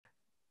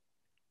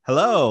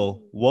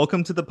Hello,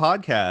 welcome to the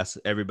podcast,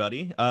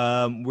 everybody.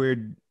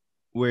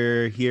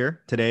 We're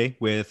here today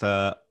with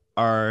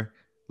our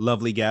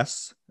lovely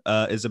guest,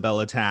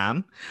 Isabella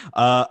Tam,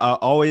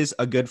 always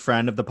a good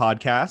friend of the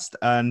podcast.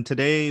 And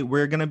today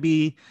we're gonna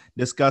be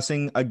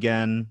discussing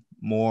again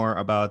more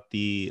about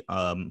the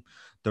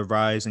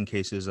rise in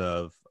cases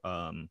of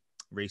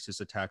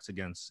racist attacks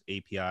against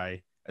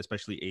API,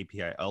 especially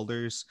API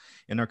elders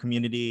in our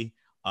community.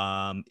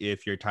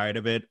 If you're tired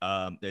of it,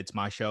 it's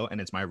my show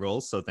and it's my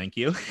rules, so thank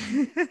you.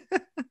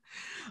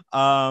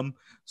 um,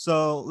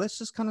 so let's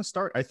just kind of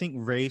start. I think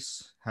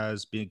race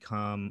has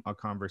become a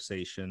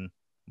conversation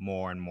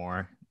more and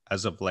more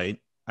as of late.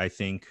 I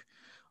think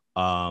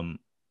um,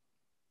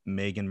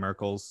 Meghan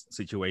Merkel's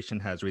situation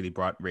has really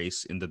brought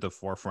race into the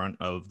forefront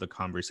of the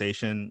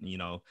conversation.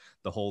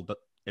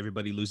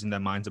 Everybody losing their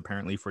minds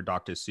apparently for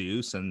Dr.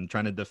 Seuss and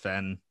trying to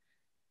defend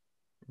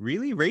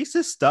really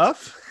racist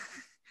stuff.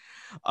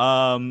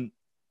 um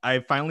I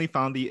finally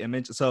found the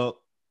image. So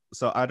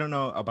I don't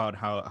know about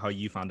how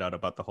you found out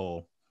about the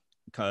whole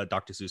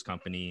Dr. Seuss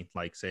company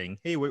like saying,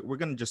 hey, we're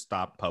gonna just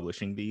stop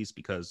publishing these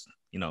because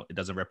it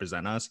doesn't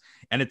represent us,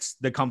 and it's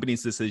the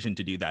company's decision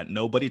to do that.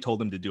 Nobody told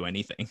them to do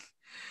anything.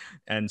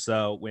 And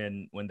so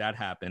when that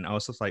happened, I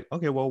was just like,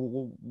 okay, well,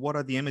 what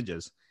are the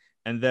images?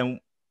 And then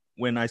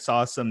when I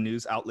saw some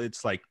news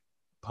outlets like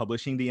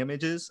publishing the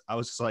images, I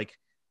was just like,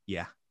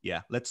 yeah,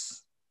 yeah,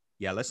 let's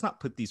not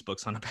put these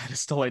books on a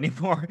pedestal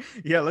anymore.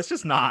 Yeah, let's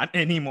just not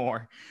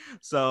anymore.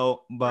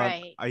 So, but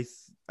Right.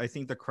 I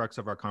think the crux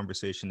of our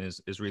conversation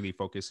is really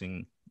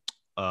focusing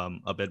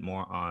a bit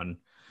more on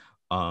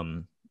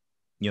um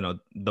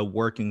the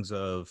workings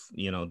of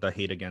the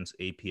hate against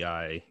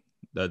API,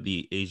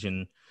 the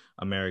Asian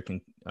American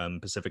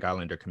Pacific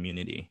Islander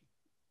community.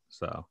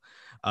 So,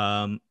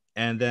 and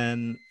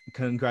then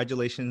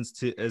congratulations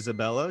to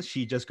Isabella.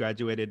 She just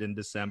graduated in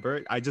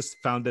December. I just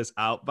found this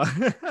out, but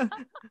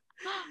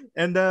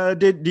and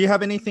do you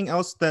have anything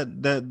else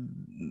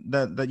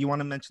that you want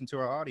to mention to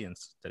our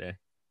audience today?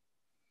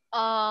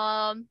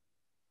 Um,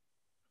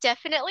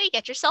 Definitely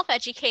get yourself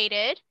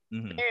educated.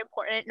 Mm-hmm. Very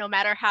important, no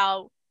matter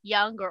how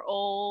young or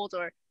old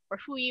or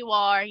who you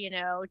are,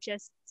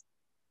 just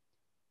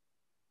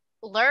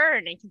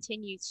learn and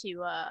continue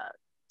to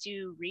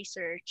do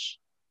research.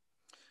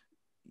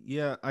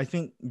 Yeah, I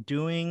think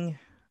doing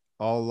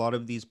a lot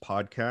of these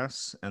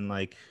podcasts and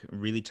like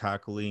really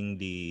tackling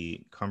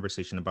the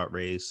conversation about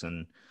race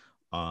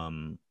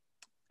um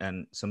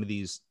and some of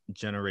these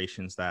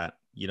generations that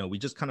we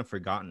just kind of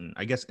forgotten,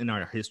 I guess, in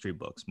our history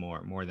books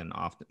more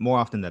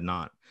often than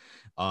not.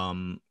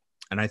 And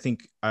I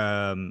think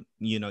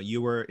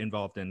you were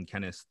involved in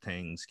Kenneth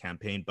Tang's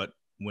campaign, but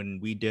when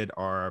we did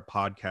our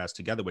podcast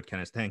together with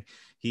Kenneth Tang,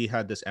 he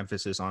had this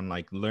emphasis on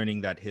like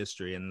learning that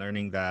history and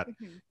learning that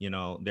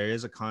Mhm. there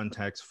is a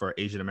context for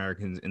Asian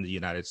Americans in the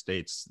United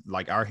States.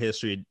 Like our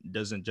history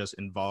doesn't just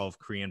involve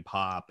Korean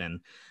pop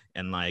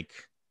and like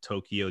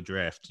Tokyo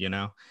Drift.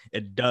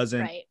 It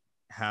doesn't Right.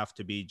 have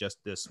to be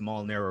just this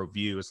small narrow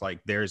view. It's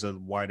like there's a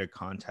wider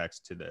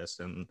context to this.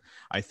 And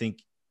I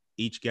think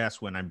each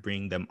guest, when I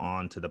bring them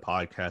on to the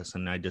podcast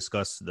and I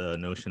discuss the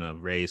notion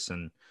of race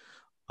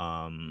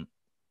um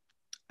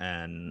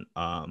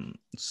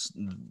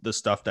the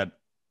stuff that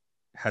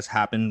has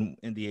happened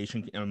in the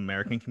Asian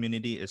American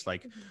community, is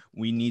like Mhm.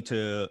 we need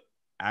to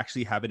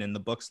actually have it in the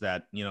books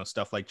that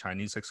stuff like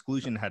Chinese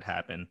exclusion had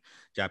happened,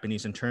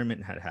 Japanese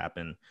internment had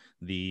happened,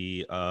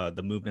 the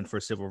movement for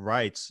civil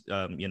rights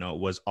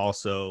was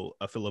also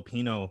a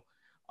Filipino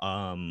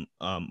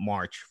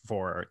march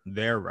for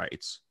their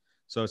rights.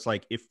 So it's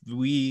like if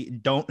we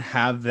don't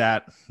have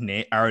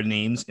our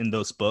names in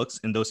those books,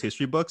 in those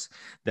history books,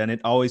 then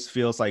it always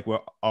feels like we're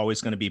always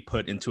going to be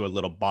put into a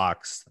little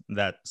box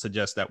that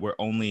suggests that we're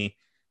only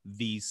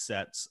these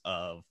sets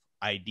of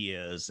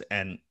ideas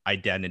and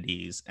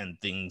identities and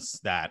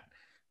things that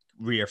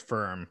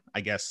reaffirm,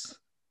 I guess,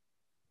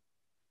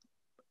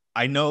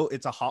 I know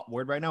it's a hot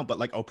word right now, but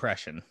like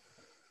oppression.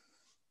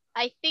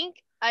 I think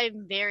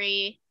I'm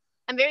very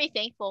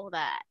thankful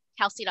that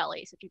Cal State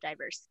LA is such a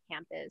diverse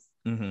campus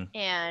Mm-hmm.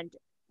 and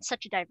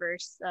such a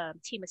diverse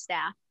team of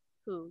staff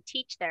who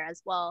teach there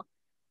as well.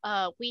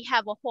 We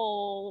have a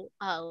whole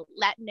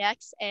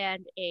Latinx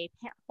and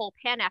whole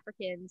Pan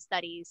African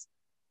studies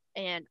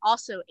and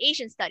also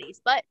Asian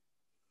studies. But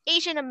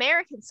Asian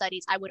American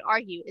studies, I would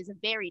argue, is a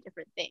very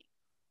different thing,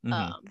 Mm-hmm.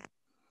 um,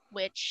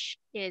 which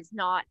is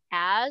not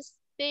as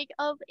big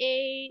of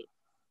a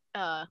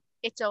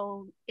its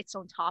own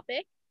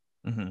topic.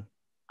 Mm-hmm.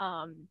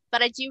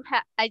 But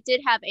I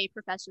did have a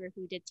professor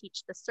who did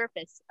teach the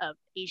surface of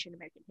Asian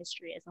American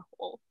history as a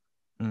whole.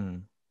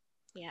 Mm.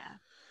 Yeah.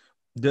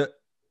 The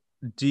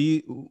do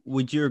you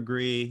Would you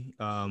agree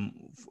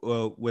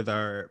with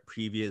our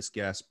previous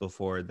guest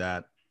before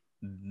that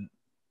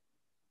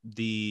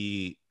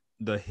the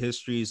the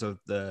histories of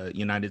the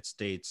United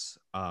States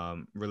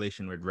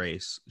relation with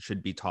race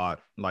should be taught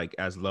like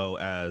as low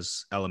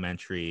as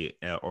elementary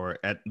or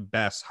at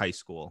best high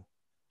school?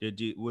 Would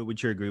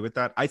you agree with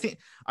that? I think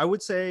I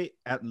would say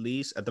at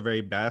least at the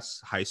very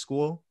best high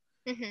school,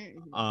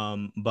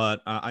 Hmm.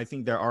 But I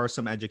think there are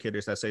some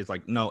educators that say it's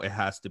like, no, it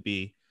has to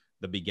be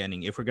the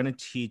beginning. If we're going to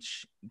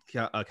teach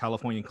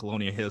Californian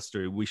colonial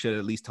history, we should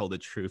at least tell the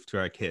truth to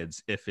our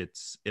kids if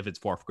it's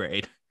fourth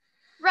grade.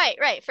 Right,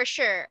 right, for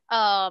sure.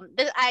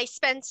 I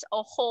spent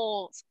a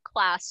whole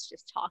class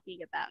just talking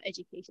about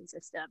education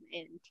system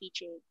and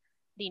teaching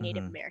the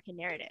Native Hmm. American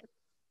narrative.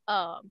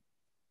 Um,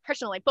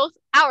 Personally, both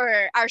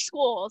our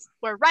schools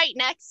were right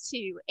next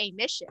to a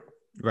mission,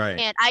 Right.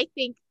 and I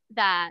think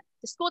that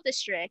the school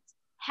district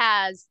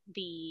has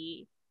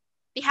they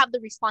have the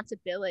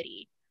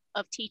responsibility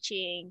of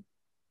teaching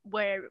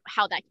where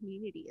how that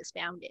community is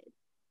founded.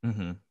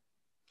 Hmm.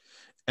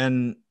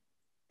 And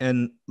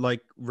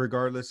like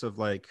regardless of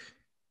like,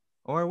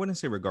 or I wouldn't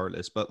say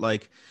regardless, but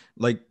like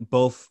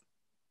both,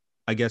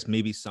 I guess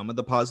maybe some of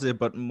the positive,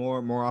 but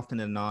more often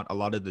than not, a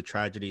lot of the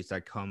tragedies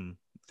that come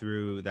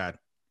through that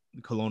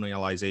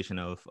colonialization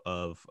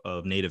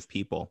of native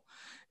people.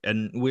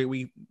 And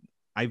we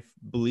I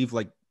believe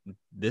like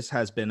this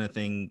has been a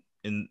thing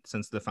in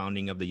since the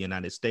founding of the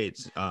United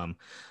States.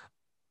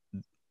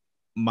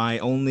 My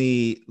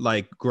only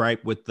like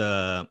gripe with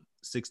the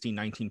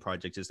 1619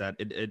 project is that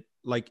it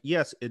like,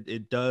 yes,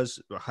 it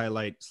does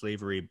highlight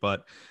slavery,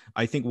 but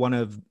I think one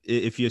of,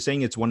 if you're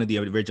saying it's one of the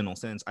original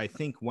sins, I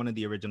think one of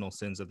the original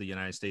sins of the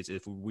United States,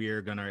 if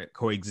we're gonna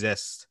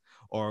coexist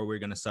or we're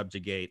gonna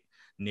subjugate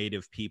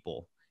native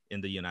people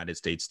in the United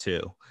States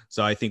too.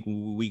 So I think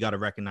we got to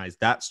recognize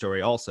that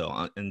story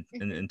also, and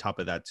Hmm. top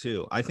of that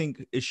too, I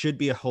think it should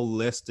be a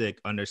holistic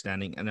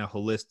understanding and a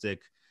holistic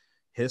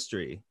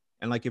history.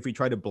 And like if we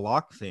try to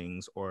block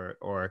things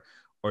or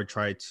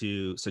try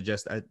to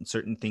suggest that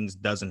certain things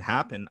doesn't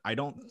happen, I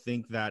don't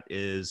think that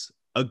is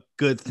a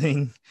good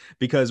thing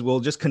because we'll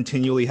just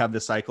continually have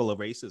the cycle of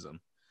racism.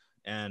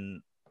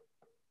 And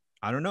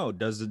I don't know,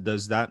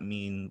 does that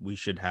mean we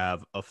should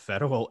have a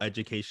federal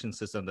education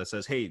system that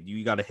says, hey,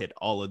 you got to hit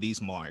all of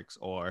these marks,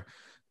 or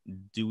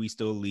do we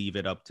still leave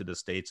it up to the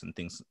states and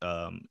things,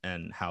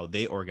 and how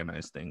they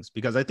organize things?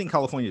 Because I think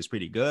California is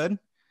pretty good.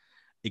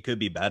 It could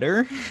be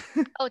better.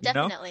 Oh, You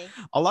know, definitely.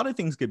 a lot of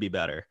things could be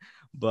better,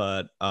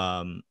 but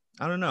I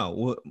don't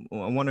know.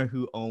 I wonder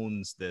who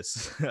owns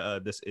this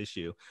this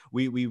issue.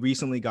 We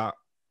recently got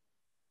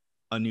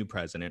a new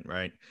president,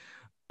 right?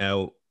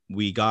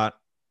 We got,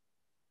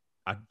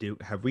 I do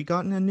have we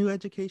gotten a new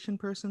education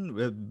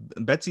person?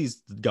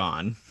 Betsy's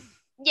gone.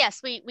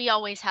 Yes, we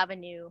always have a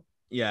new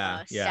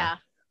Yeah, yeah. staff,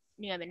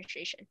 new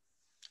administration.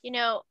 You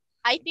know,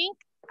 I think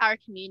our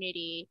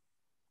community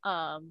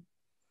um,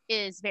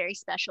 is very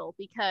special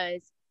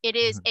because it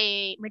is Hmm.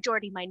 a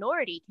majority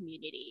minority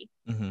community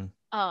Hmm.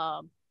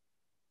 um,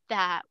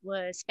 that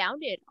was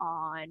founded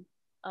on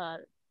uh,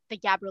 the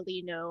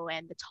Gabrielino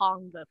and the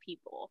Tonga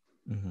people.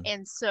 Hmm.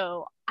 And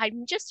so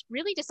I'm just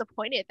really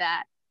disappointed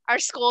that our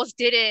schools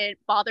didn't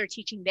bother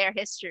teaching their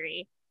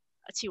history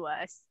to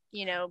us,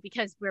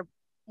 because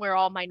we're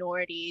all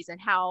minorities and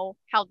how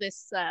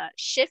this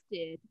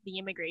shifted the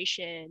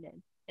immigration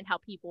and how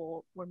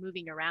people were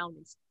moving around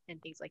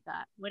and things like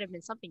that would have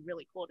been something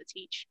really cool to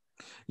teach.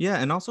 Yeah,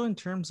 and also in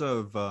terms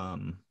of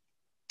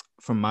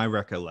from my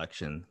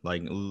recollection,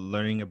 like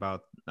learning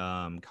about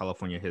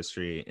California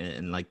history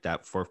in like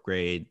that fourth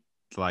grade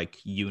like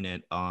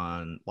unit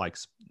on like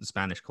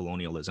Spanish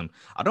colonialism,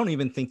 I don't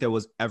even think there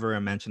was ever a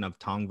mention of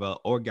Tongva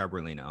or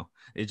Gabrielino.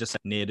 It's just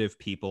native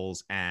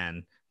peoples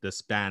and the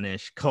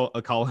Spanish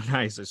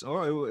colonizers,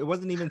 or it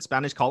wasn't even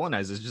Spanish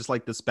colonizers, just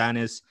like the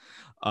Spanish,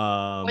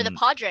 Or the um,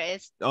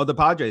 Padres. oh, the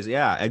Padres.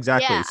 Yeah,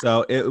 exactly. Yeah.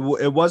 So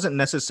it wasn't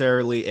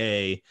necessarily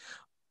a,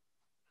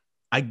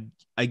 I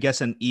I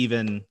guess an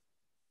even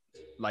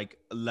like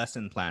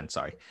lesson plan,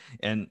 sorry,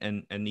 and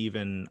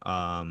even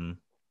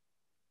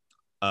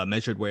a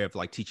measured way of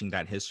like teaching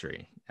that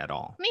history at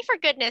all. I mean, for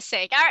goodness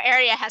sake, our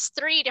area has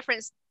three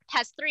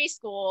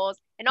schools,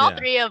 and all Yeah.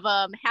 three of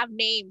them have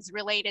names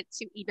related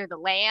to either the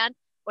land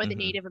or the Hmm.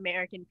 Native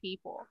American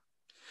people.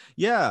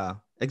 Yeah,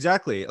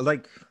 exactly.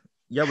 Like,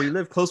 yeah, we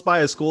live close by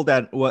a school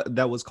that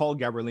was called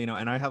Gabrielino,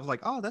 and I have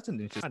like, oh, that's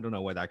an interesting, I don't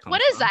know where that What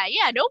comes is from. that?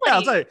 Yeah, Yeah, it's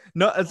nobody. like,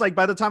 no, it's like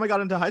by the time I got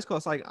into high school,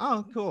 it's like,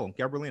 oh, cool,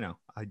 Gabrielino.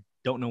 I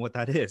don't know what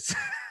that is.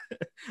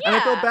 And I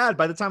felt Yeah. bad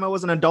by the time I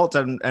was an adult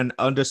and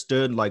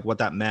understood like what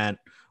that meant.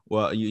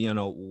 Well, you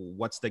know,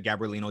 what's the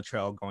Gabrielino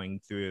Trail going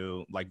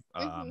through like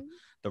Hmm.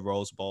 the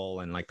Rose Bowl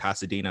and like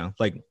Pasadena.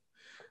 Like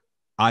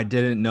I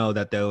didn't know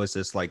that there was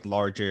this like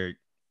larger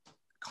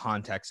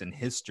context and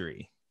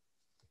history,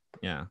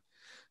 yeah,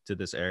 to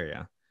this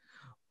area.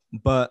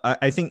 But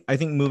I think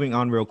moving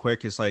on real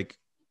quick is like,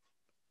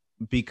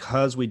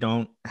 because we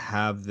don't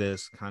have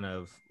this kind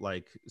of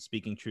like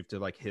speaking truth to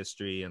like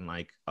history and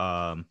like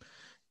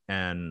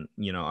and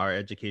you know our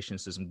education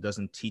system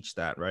doesn't teach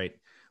that, right?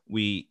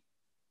 We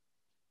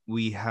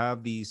we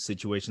have these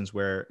situations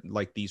where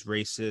like these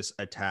racist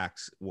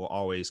attacks will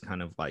always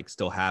kind of like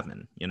still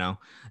happen, you know.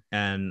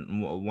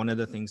 And one of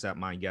the things that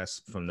my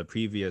guest from the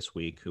previous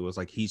week, who was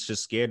like he's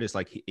just scared, is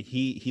like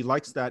he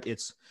likes that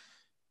it's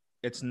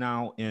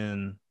now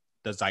in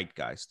the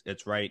zeitgeist,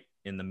 it's right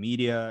in the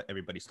media,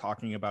 everybody's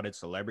talking about it,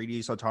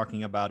 celebrities are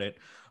talking about it.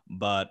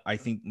 But I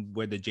think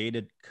where the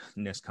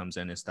jadedness comes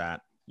in is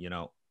that,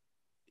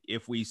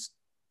 if we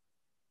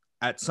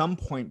at some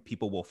point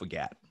people will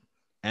forget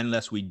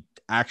unless we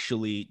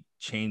actually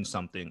change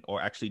something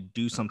or actually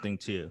do something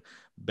to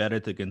better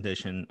the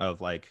condition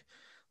of like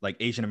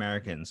Asian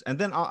Americans. And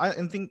then I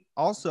think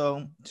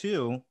also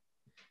too,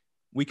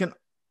 we can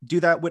do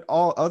that with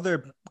all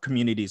other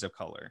communities of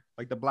color,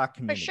 like the Black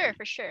For sure, community,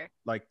 for sure.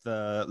 like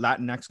the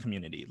Latinx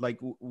community. Like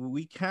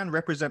we can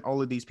represent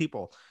all of these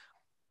people.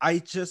 I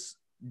just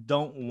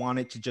don't want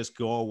it to just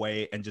go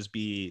away and just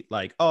be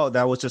like, oh,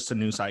 that was just a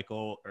news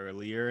cycle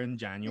earlier in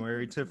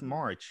January to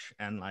March.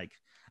 And like,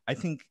 I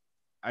think,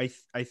 I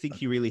think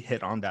he really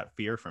hit on that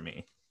fear for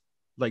me.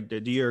 Like, do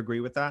you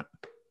agree with that?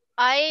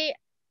 I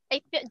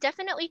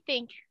definitely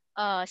think,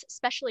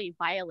 especially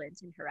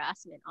violence and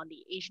harassment on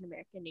the Asian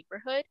American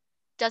neighborhood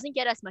doesn't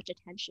get as much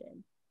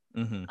attention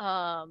Mm-hmm.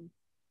 um,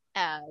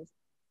 as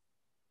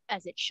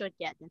it should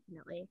get.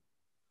 Definitely,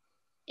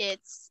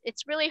 it's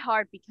really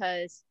hard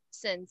because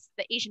since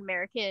the Asian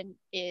American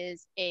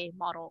is a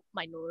model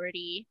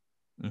minority.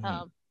 Mm-hmm.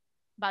 Um,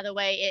 by the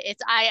way,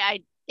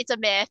 it's a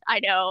myth. I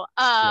know.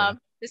 Yeah.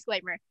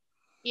 Disclaimer.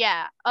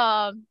 Yeah.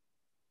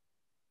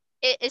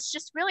 It's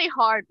just really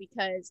hard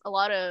because a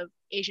lot of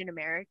Asian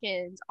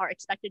Americans are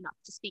expected not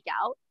to speak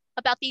out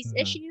about these Mm-hmm.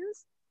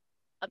 issues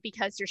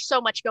because there's so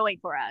much going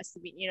for us.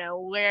 I mean,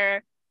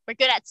 we're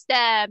good at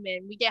STEM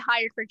and we get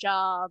hired for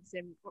jobs,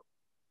 and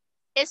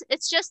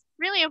it's just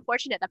really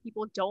unfortunate that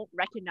people don't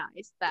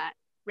recognize that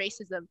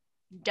racism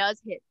does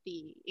hit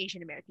the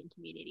Asian American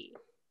community.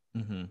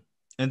 Mm-hmm.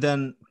 And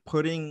then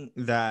putting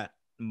that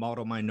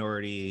model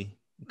minority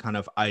kind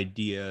of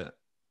idea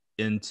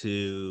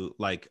into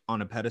like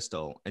on a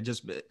pedestal, it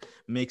just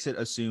makes it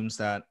assumes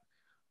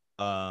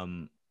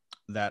um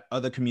that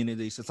other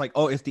communities, it's like,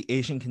 oh, if the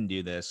Asian can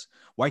do this,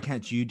 why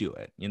can't you do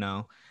it, and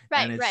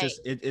Right, it's right.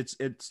 just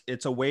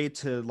it's a way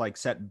to like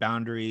set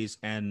boundaries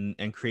and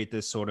create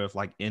this sort of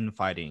like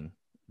infighting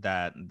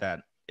that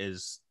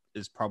is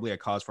probably a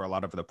cause for a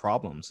lot of the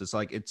problems. It's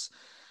like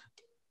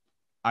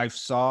I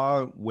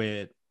saw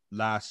with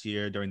last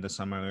year during the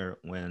summer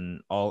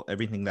when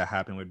everything that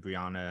happened with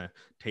Breonna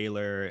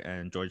Taylor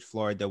and George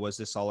Floyd, there was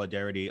this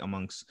solidarity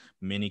amongst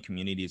many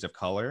communities of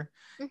color.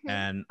 Hmm.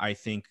 And I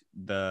think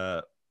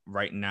the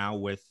right now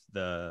with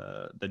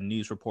the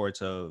news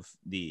reports of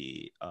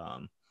the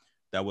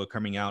that were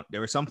coming out, there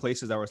were some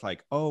places that was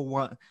like,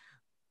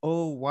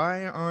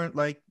 why aren't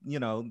like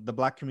the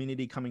Black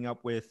community coming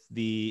up with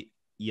the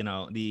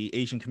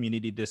Asian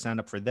community to stand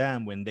up for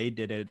them when they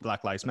did it,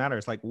 Black Lives Matter.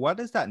 It's like, what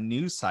is that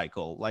news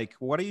cycle? Like,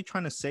 what are you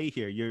trying to say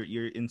here?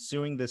 You're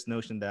ensuing this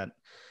notion that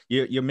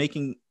you're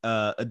making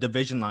a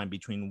division line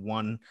between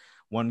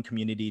one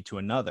community to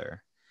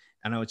another.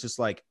 And I was just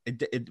like,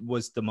 it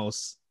was the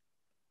most,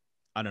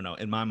 I don't know,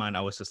 in my mind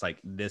I was just like,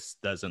 this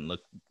doesn't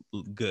look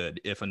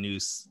good if a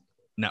news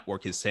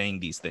network is saying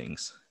these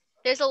things.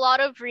 There's a lot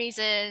of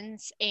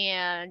reasons,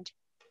 and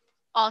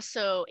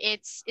also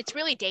it's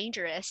really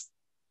dangerous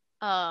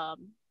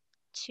um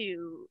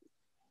to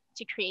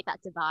create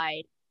that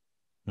divide.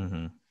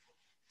 Mm-hmm.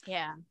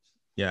 Yeah.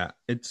 Yeah,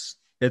 it's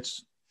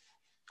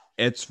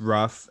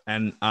rough,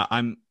 and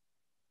I'm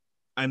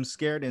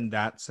scared in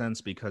that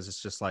sense because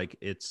it's just like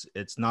it's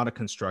not a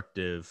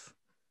constructive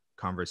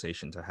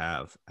conversation to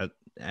have.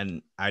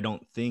 And I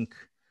don't think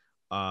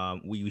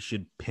we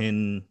should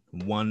pin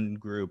one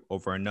group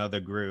over another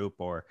group,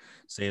 or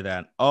say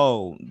that,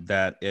 oh,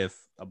 that if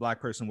a Black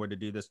person were to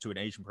do this to an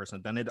Asian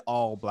person, then it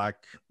all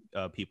Black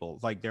people.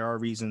 Like, there are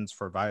reasons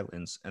for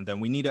violence, and then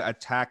we need to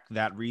attack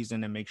that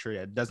reason and make sure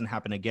it doesn't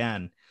happen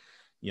again.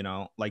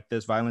 Like,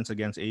 this violence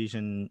against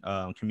Asian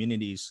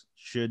communities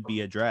should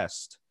be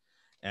addressed.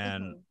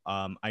 And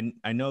Hmm.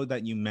 I know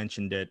that you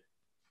mentioned it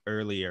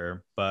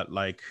earlier, but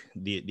like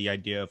the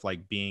idea of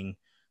like being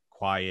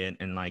quiet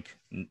and like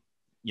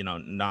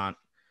not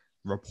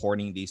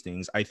reporting these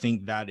things, I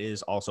think that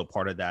is also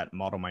part of that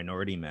model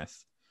minority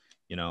myth.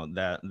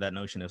 That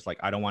notion is like,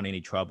 I don't want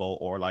any trouble,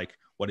 or like,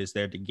 what is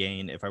there to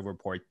gain if I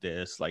report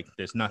this? Like,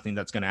 there's nothing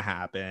that's going to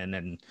happen.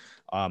 And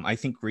I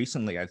think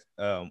recently I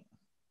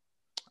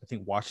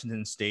think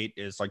Washington State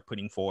is like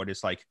putting forward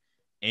is like,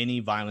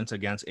 any violence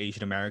against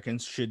Asian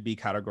Americans should be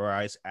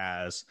categorized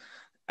as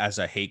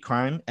a hate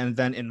crime. And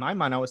then in my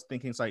mind, I was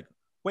thinking, it's like,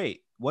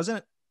 wait,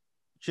 wasn't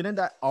shouldn't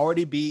that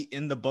already be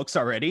in the books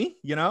already?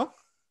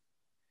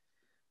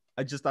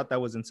 I just thought that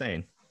was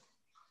insane.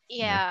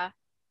 Yeah. Yeah.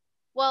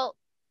 Well,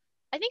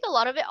 I think a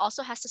lot of it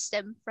also has to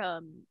stem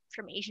from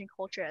Asian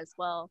culture as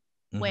well,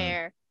 Mm-hmm.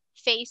 where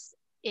face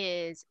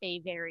is a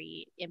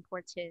very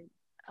important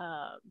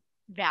um,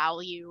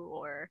 value,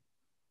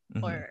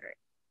 Mm-hmm. or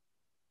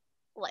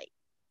like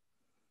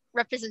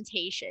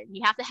representation.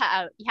 You have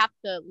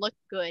to look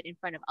good in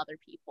front of other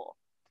people.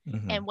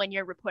 Mm-hmm. And when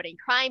you're reporting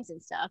crimes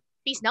and stuff,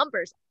 these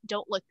numbers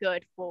don't look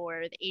good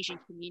for the Asian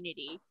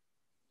community,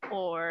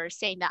 or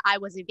saying that I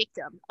was a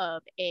victim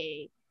of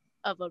a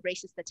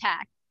racist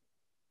attack.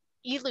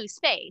 You lose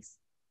face.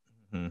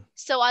 Mhm.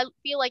 So I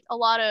feel like a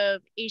lot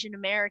of Asian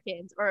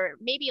Americans or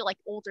maybe like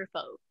older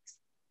folks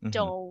Mhm.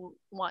 don't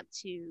want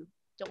to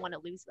don't want to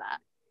lose that,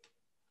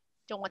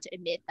 don't want to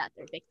admit that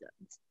they're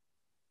victims.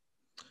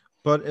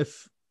 But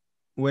if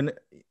when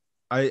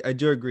I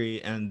do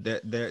agree, and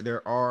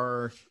there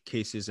are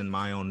cases in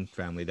my own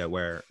family that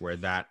where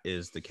that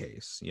is the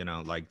case. You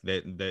know, like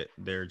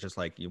they're just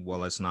like, well,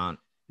 let's not,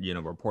 you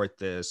know, report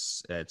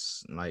this.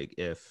 It's like,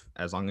 if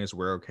as long as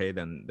we're okay,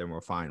 then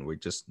we're fine. We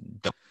just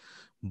don't.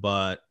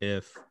 But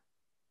if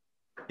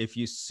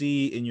you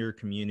see in your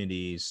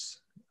communities,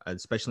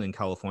 especially in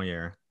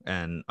California,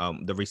 and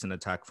the recent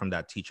attack from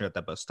that teacher at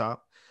the bus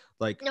stop,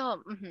 like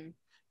No, hmm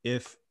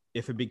if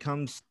it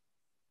becomes,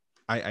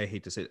 I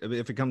hate to say it, if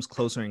it becomes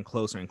closer and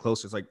closer and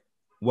closer, it's like,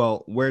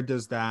 well, where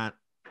does that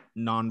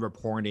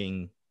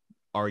non-reporting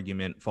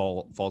argument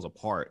falls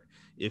apart?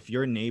 If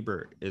your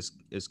neighbor is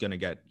going to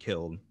get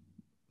killed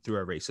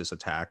through a racist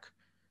attack,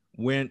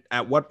 when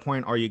at what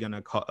point are you going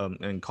to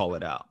call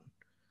it out?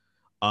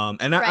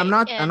 right, I'm and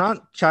not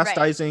right.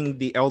 chastising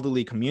the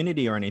elderly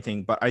community or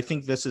anything, but I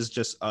think this is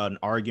just an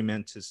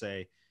argument to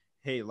say,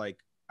 hey,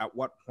 like, at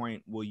what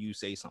point will you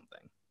say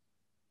something?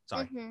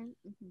 Sorry. Hmm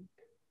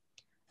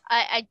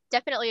I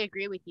definitely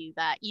agree with you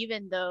that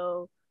even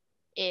though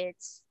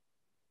it's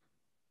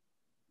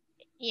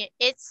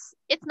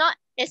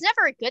it's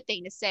never a good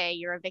thing to say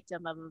you're a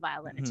victim of a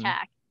violent Hmm.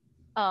 attack.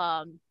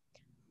 Um,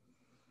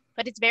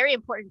 but it's very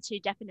important to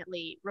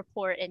definitely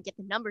report and get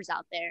the numbers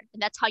out there,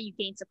 and that's how you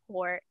gain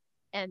support,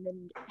 and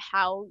then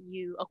how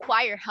you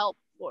acquire help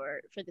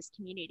for this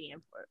community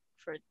and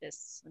for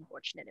this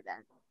unfortunate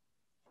event.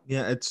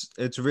 Yeah,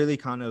 it's really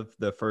kind of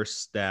the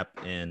first step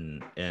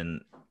in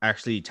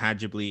actually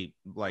tangibly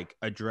like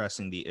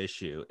addressing the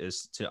issue,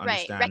 is to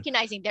Right, understand,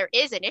 recognizing there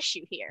is an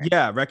issue here.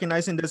 yeah,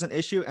 recognizing there's an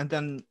issue, and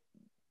then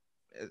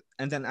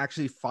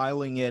actually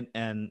filing it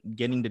and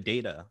getting the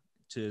data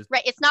to.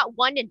 Right, it's not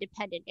one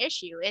independent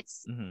issue.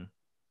 It's Mhm.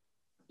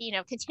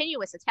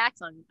 continuous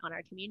attacks on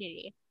our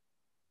community.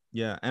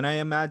 Yeah, and I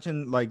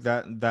imagine like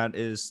that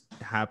is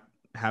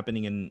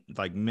happening in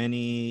like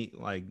many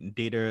like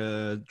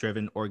data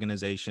driven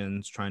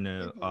organizations trying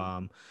to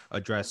Hmm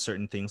address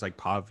certain things like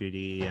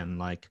poverty and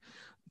like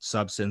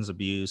substance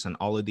abuse and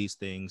all of these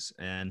things.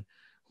 And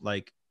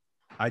like,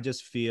 I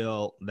just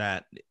feel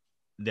that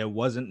there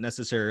wasn't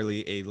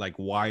necessarily a like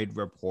wide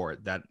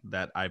report that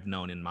I've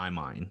known in my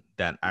mind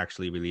that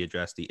actually really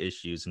addressed the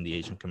issues in the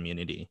Asian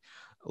community.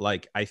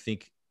 Like, I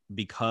think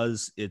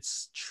because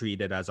it's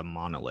treated as a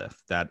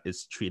monolith, that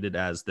it's treated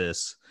as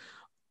this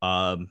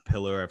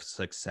pillar of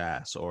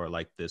success, or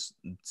like this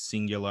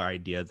singular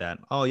idea that,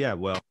 oh yeah,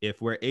 well,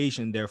 if we're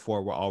Asian,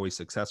 therefore we're always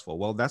successful.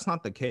 Well, that's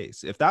not the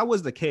case. If that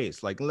was the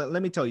case, like,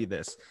 let me tell you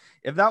this,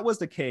 if that was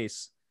the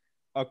case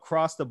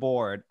across the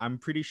board, I'm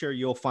pretty sure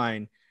you'll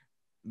find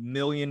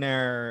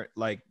millionaire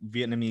like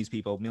Vietnamese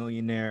people,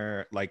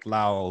 millionaire like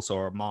Laos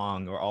or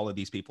Hmong or all of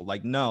these people.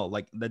 Like, no,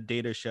 like the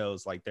data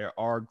shows like there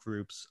are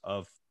groups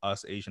of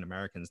us Asian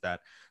Americans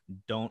that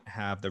don't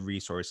have the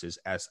resources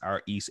as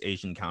our East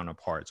Asian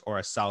counterparts or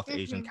our South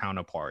Asian hmm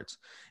counterparts.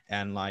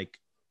 And like,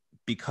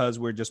 because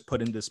we're just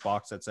put in this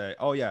box that say,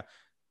 oh yeah,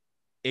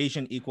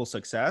 Asian equals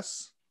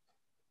success.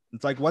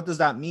 It's like, what does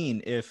that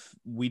mean if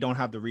we don't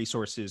have the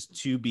resources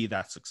to be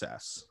that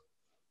success?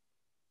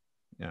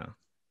 Yeah.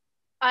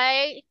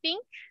 I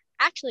think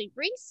actually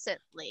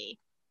recently,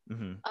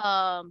 Mm-hmm.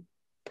 um,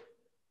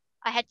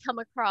 I had come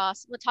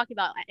across, we're talking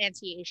about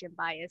anti-Asian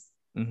bias,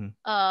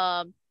 Mm-hmm.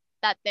 um,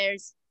 that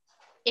there's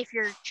if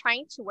you're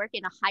trying to work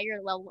in a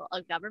higher level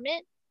of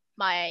government,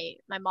 my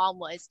mom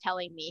was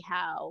telling me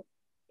how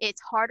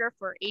it's harder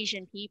for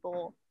Asian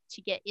people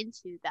to get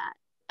into that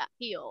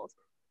field,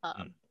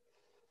 um,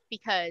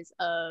 because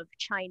of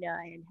China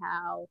and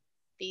how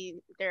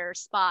they're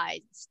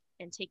spies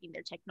and taking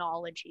their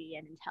technology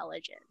and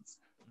intelligence.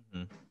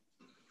 Mm-hmm.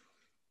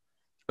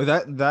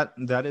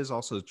 That is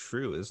also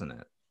true, isn't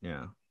it?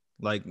 Yeah.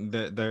 Like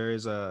there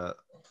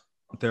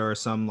are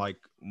some like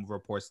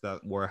reports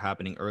that were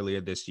happening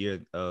earlier this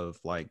year of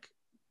like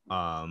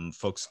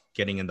folks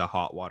getting into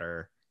hot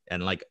water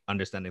and like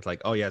understanding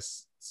like, oh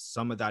yes,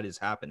 some of that is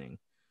happening.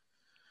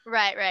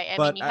 Right, right. I mean,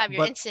 But you have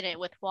your but incident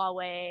with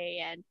Huawei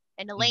and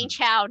Elaine mhm.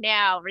 Chao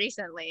now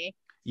recently.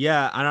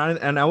 Yeah,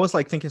 and I was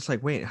like thinking, it's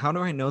like, wait, how do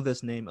I know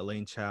this name,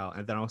 Elaine Chow?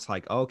 And then I was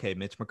like, oh, okay,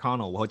 Mitch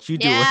McConnell, what you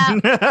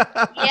doing?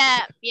 Yeah,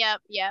 yeah,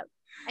 yep, yep.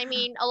 I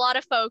mean, a lot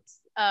of folks.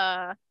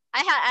 I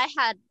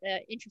had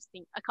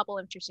a couple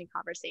interesting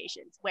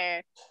conversations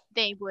where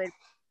they would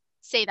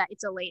say that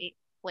it's a Lei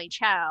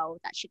Chow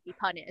that should be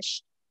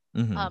punished.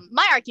 Hmm.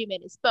 My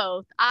argument is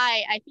both.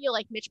 I feel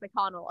like Mitch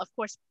McConnell, of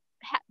course,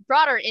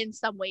 brought her in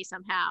some way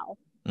somehow.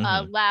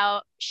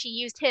 Hmm. She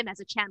used him as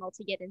a channel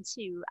to get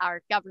into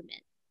our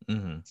government,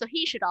 Hmm. so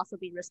he should also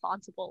be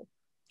responsible.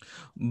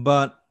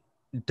 But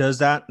does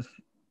that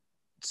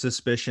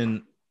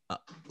suspicion, uh,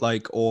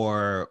 like,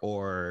 or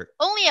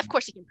Only, of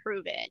course, you can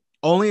prove it.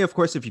 only, of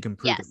course, if you can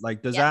prove it, Yes,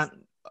 like, yes.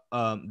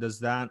 does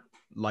that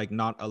like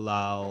not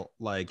allow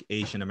like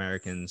Asian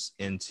Americans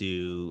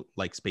into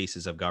like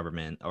spaces of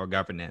government or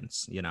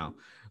governance, you know,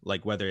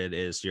 like whether it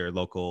is your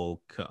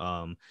local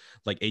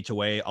like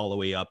HOA all the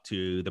way up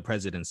to the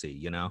presidency,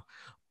 you know.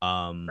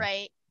 Um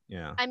right?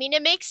 yeah. I mean,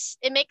 it makes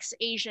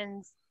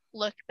Asians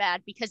look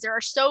bad because there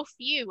are so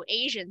few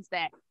Asians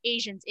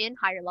in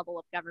higher level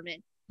of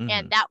government,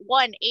 and Hmm. that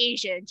one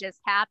Asian just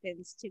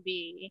happens to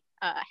be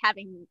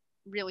having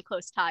really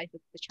close ties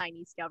with the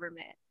Chinese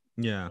government.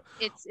 Yeah.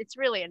 It's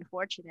really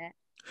unfortunate.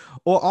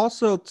 Well,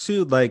 also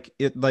too, like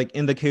it, like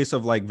in the case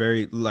of like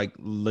very like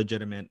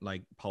legitimate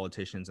like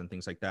politicians and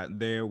things like that,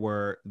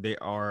 they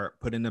are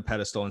put in a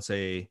pedestal and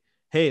say,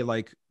 "Hey,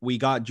 like we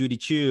got Judy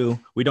Chu,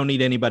 we don't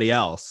need anybody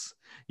else."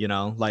 You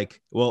know,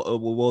 like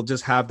we'll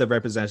just have the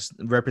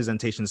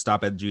representation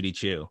stop at Judy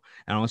Chu,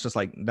 and I was just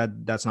like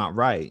that's not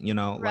right. You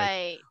know, like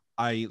Right.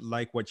 I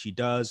like what she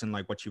does and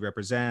like what she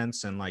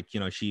represents, and like you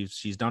know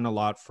she's done a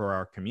lot for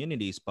our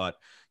communities, but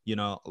you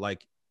know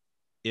like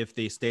if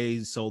they stay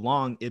so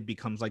long, it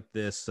becomes like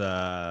this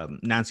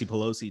Nancy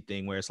Pelosi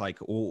thing where it's like,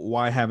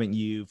 why haven't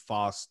you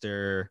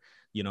foster,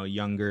 you know,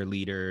 younger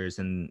leaders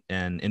and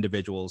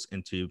individuals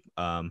into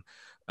Hmm.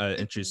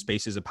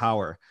 spaces of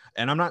power?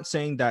 And I'm not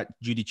saying that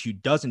Judy Chu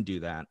doesn't do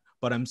that,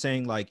 but I'm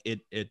saying like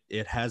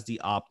it has the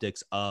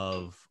optics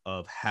of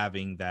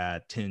having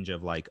that tinge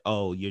of like,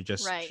 oh, you're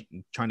just Right.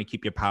 trying to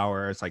keep your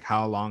power. It's like,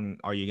 how long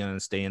are you gonna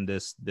stay in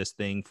this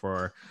thing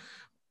for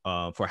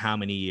how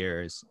many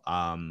years?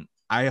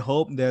 I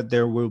hope that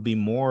there will be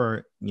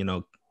more, you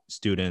know,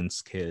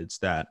 students, kids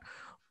that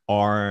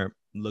are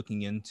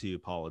looking into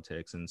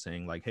politics and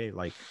saying like, hey,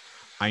 like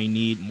I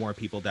need more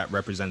people that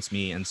represents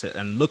me and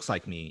looks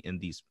like me in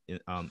these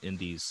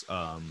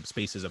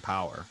spaces of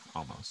power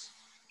almost.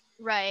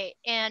 Right.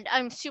 And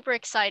I'm super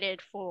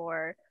excited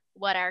for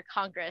what our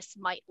Congress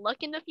might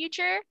look in the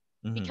future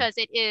Hmm. because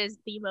it is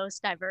the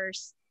most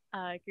diverse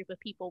group of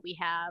people we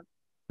have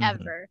Hmm.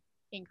 ever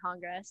in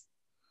Congress.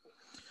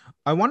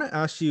 I want to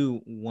ask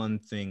you one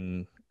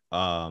thing.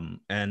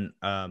 And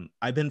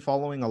I've been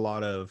following a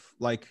lot of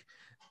like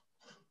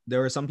there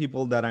were some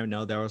people that I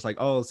know that was like,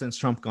 oh, since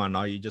Trump gone,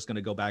 are you just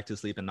gonna go back to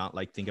sleep and not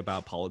like think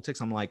about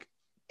politics? I'm like,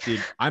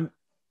 dude, I'm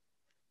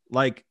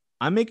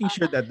making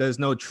sure Uh, that there's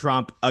no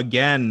Trump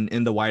again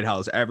in the White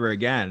House ever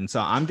again. So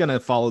I'm gonna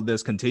follow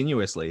this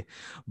continuously.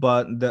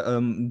 But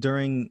the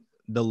during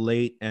the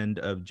late end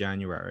of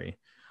January,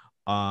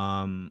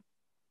 um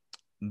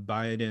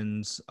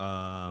Biden's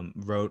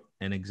wrote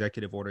an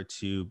executive order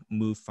to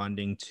move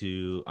funding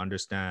to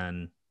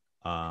understand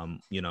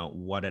you know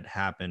what had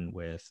happened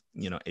with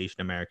you know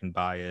Asian American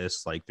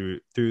bias like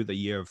through the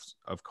year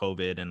of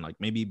COVID and like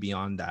maybe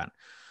beyond that.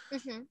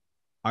 mhm.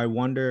 I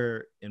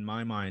wonder in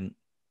my mind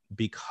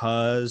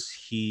because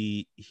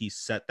he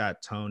set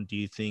that tone, do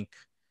you think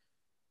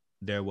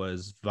there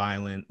was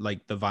violent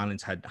like the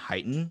violence had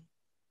heightened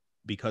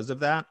because of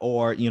that,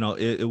 or you know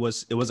it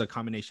was a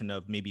combination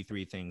of maybe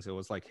three things? It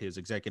was like his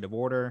executive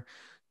order,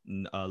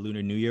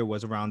 Lunar New Year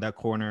was around that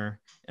corner,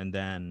 and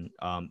then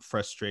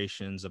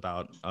frustrations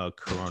about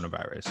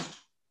coronavirus.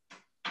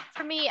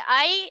 For me,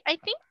 I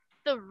think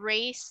the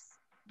race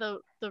the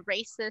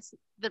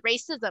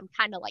racism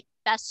kind of like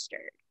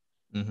festered.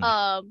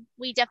 Hmm.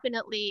 We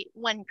definitely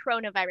when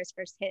coronavirus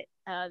first hit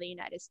the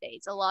United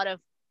States, a lot of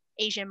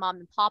Asian mom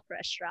and pop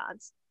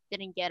restaurants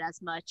didn't get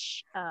as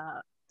much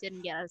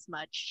didn't get as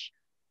much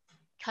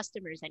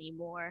customers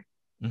anymore.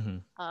 Hmm.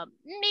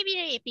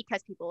 Maybe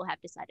because people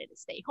have decided to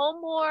stay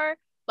home more,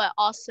 but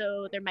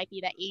also there might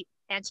be that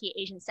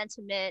anti-Asian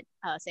sentiment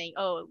saying,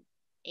 "Oh,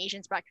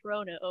 Asians brought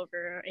Corona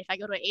over. If I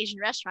go to an Asian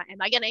restaurant,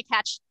 am I gonna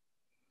catch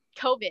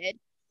COVID?"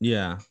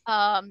 Yeah.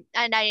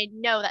 And I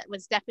know that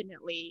was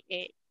definitely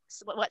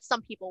what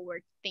some people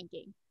were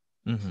thinking.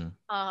 Hmm.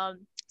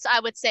 So I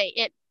would say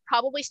it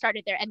probably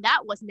started there, and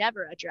that was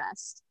never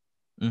addressed.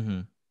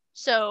 Hmm.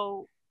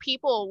 So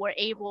people were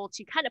able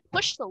to kind of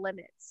push the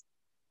limits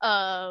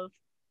of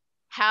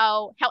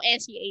how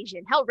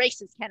anti-Asian, how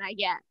racist can I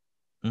get?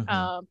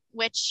 Hmm.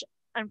 Which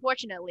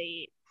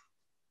unfortunately,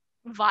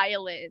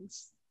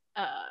 violence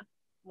uh,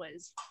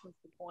 was the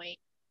point.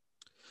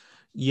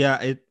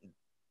 Yeah,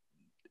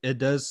 it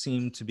does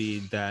seem to be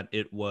that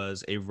it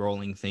was a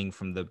rolling thing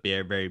from the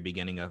very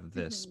beginning of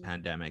this Mm-hmm.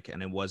 pandemic,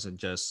 and it wasn't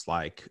just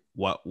like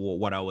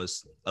what I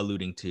was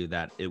alluding to,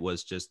 that it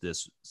was just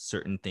this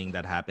certain thing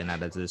that happened at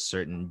this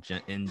certain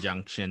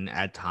injunction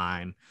at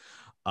time.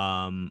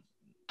 um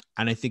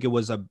and I think it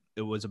was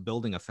a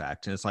building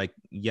effect, and it's like,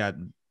 yeah,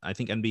 I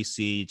think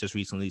NBC just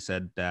recently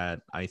said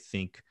that I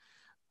think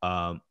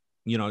um,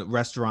 you know,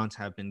 restaurants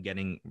have been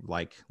getting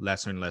like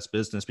lesser and less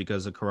business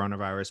because of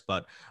coronavirus,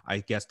 but I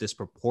guess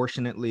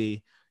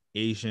disproportionately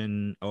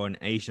Asian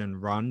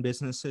run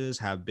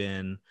businesses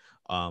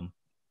um,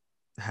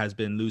 has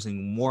been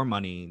losing more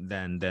money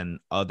than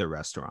other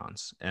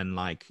restaurants. And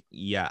like,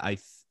 yeah,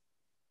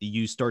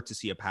 you start to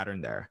see a pattern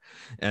there.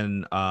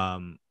 And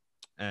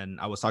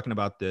I was talking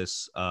about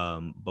this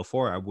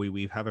before.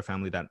 We have a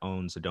family that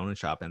owns a donut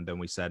shop, and then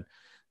we said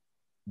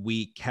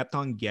we kept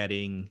on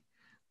getting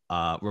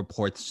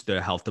reports to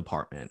the health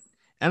department,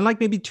 And like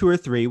maybe 2 or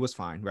 3 was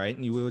fine, right?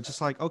 And you were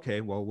just like,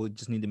 okay, well, we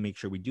just need to make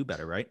sure we do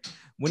better, right?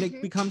 When it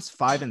Hmm. becomes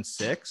 5 and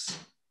 6,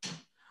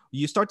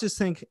 you start to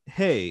think,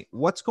 hey,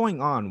 what's going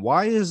on?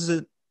 Why is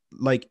it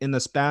like in the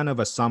span of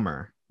a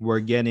summer, we're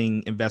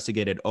getting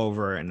investigated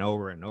over and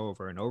over and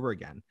over and over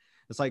again?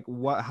 It's like,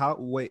 what, how,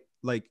 wait,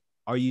 like,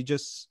 are you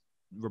just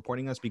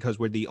reporting us because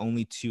we're the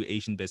only 2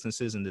 Asian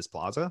businesses in this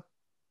plaza?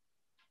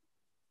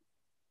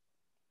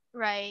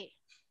 Right.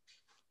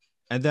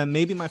 And then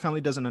maybe my family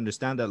doesn't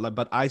understand that, like,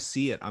 but I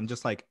see it. I'm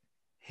just like,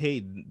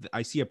 hey,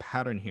 I see a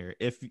pattern here.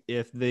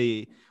 If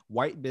the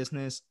white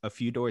business a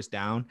few doors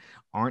down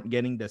aren't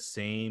getting the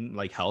same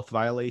like health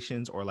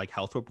violations or like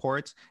health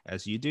reports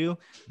as you do,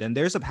 then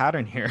there's a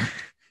pattern here.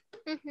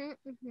 Hmm.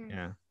 Hmm.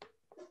 Yeah.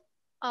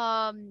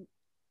 Um,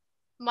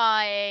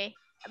 my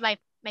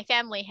my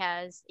family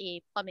has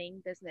a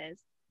plumbing business,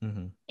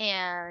 Mm-hmm.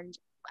 and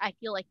I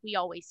feel like we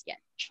always get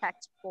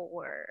checked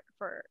for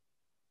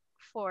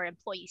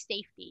employee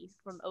safety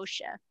from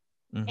OSHA.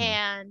 Mm-hmm.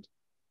 And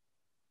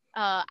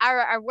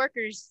our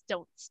workers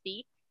don't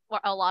speak, or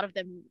a lot of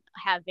them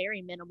have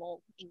very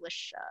minimal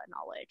English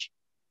knowledge.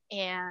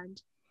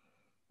 And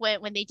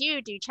when they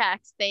do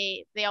checks,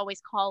 they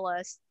always call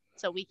us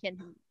so we can,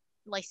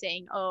 like,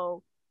 saying,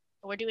 oh,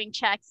 we're doing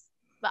checks,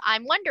 but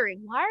I'm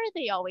wondering, why are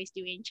they always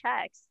doing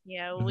checks?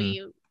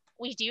 Mm-hmm.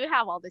 We do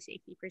have all the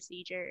safety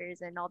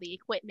procedures and all the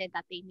equipment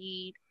that they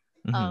need.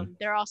 Mm-hmm.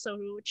 They're also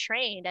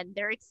trained and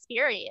they're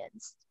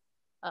experienced.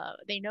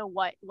 They know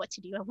what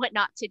to do and what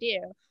not to do.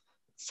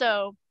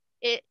 So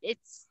it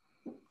it's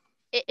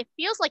it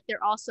feels like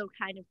they're also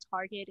kind of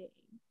targeting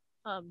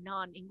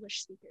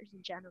non-English speakers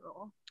in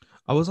general.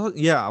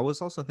 Yeah, I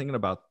was also thinking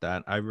about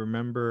that. I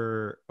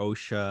remember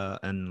OSHA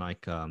and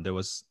like there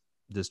was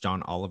this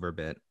John Oliver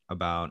bit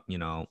about,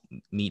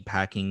 meat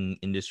packing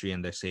industry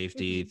and their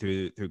safety Hmm.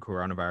 through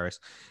coronavirus.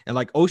 And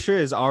like OSHA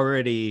is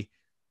already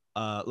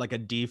like a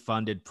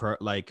defunded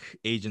like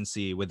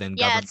agency within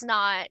Yeah, government. it's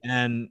not.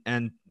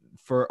 And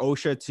for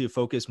OSHA to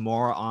focus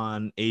more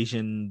on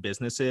Asian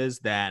businesses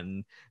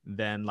than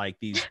like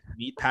these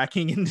meat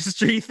packing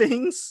industry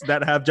things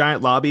that have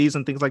giant lobbies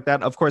and things like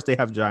that. Of course, they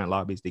have giant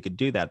lobbies; they could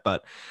do that.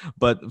 But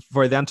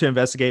for them to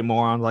investigate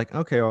more on, like,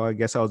 okay, well, I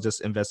guess I'll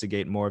just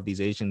investigate more of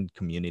these Asian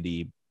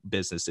community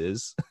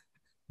businesses.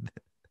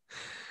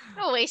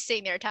 They're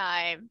wasting their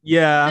time.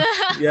 Yeah,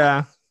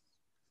 yeah.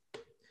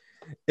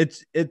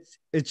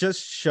 It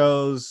just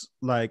shows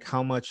like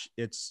how much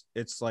it's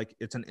like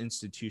it's an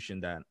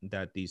institution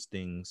that these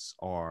things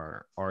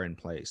are in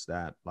place,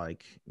 that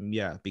like,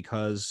 yeah,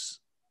 because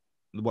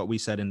what we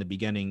said in the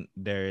beginning,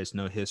 there is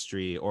no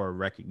history or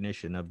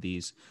recognition of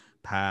these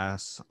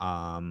past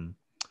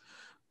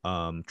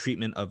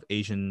treatment of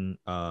Asian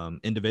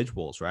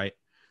individuals, right?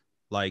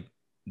 Like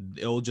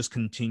it'll just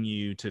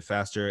continue to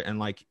faster. And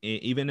like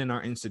even in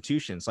our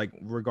institutions, like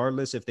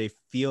regardless if they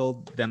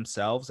feel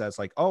themselves as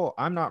like, oh,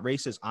 I'm not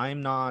racist,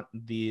 I'm not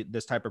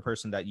this type of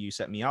person that you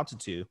set me out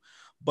to,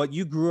 but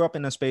you grew up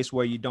in a space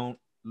where you don't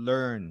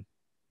learn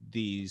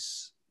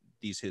these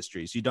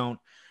histories, you don't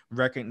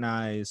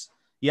recognize,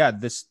 yeah,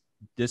 this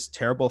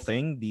terrible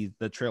thing,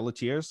 the Trail of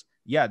Tears,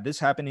 yeah, this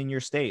happened in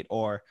your state.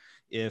 Or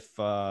if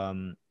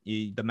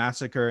the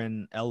massacre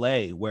in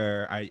LA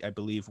where I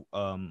believe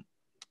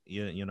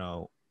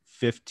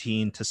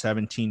 15 to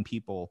 17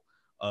 people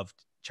of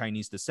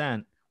Chinese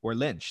descent were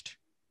lynched,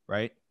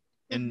 right?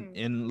 Hmm.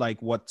 In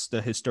like what's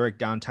the historic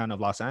downtown of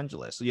Los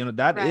Angeles.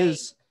 That Right.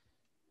 is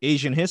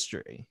Asian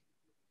history.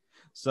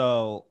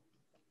 So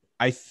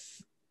I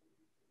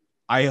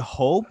I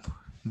hope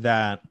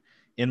that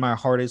in my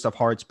hardest of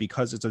hearts,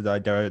 because it's a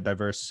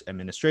diverse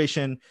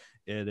administration,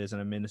 it is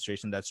an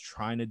administration that's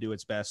trying to do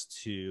its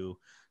best to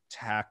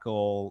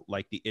tackle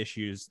like the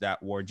issues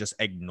that were just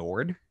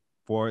ignored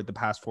for the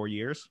past 4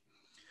 years.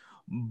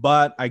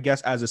 But I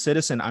guess as a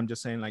citizen, I'm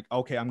just saying like,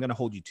 okay, I'm gonna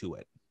hold you to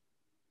it.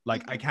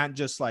 Like I Hmm. can't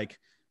just like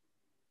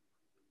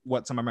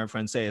what some of my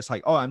friends say. It's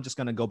like, oh, I'm just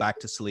gonna go back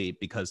to sleep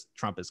because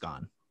Trump is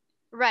gone.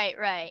 Right,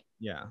 right.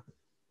 Yeah,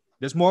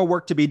 there's more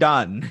work to be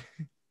done.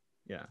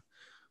 Yeah,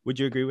 would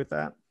you agree with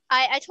that?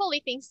 I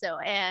totally think so.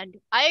 And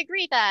I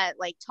agree that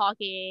like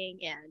talking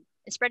and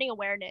spreading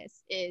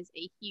awareness is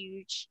a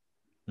huge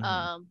Mm-hmm.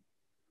 um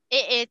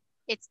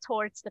it's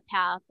towards the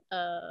path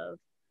of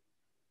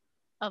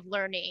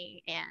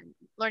learning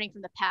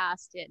from the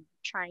past and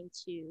trying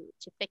to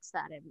fix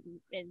that and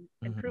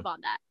Mm-hmm. improve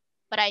on that.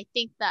 But I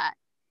think that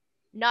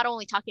not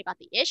only talking about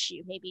the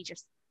issue, maybe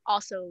just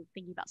also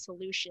thinking about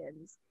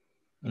solutions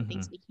and Mm-hmm.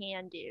 things we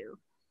can do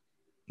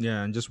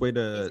Yeah, and just way is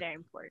to very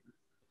important.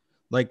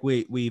 like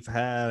we've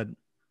had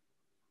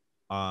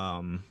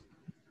um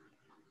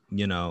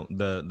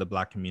the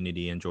black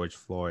community and George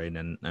Floyd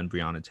and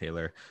Breonna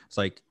Taylor. It's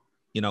like,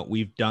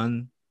 we've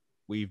done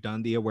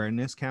the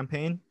awareness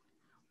campaign.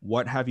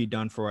 What have you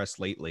done for us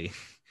lately?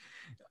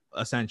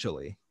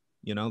 Essentially,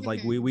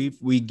 like Hmm.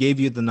 we gave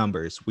you the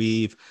numbers,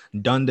 we've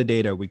done the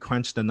data, we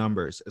crunched the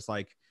numbers. It's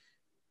like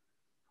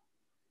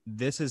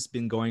this has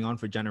been going on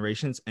for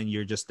generations, and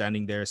you're just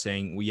standing there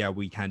saying, well, yeah,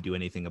 we can't do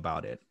anything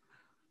about it.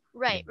 Yeah.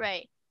 Right,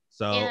 right.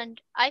 So And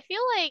I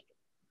feel like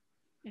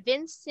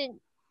Vincent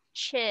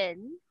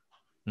Chin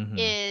Mm-hmm.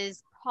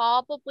 is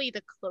probably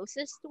the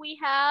closest we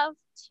have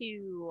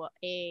to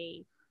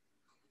a,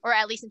 or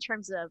at least in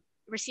terms of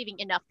receiving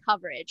enough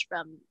coverage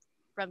from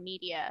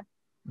media,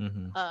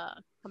 Mm-hmm.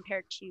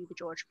 compared to the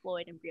George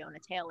Floyd and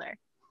Breonna Taylor.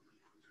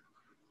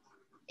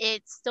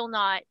 It's still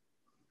not.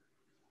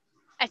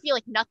 I feel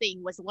like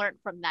nothing was learned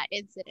from that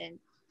incident.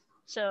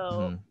 So,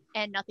 Mm-hmm.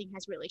 and nothing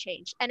has really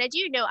changed. And I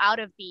do know out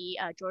of the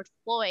George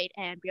Floyd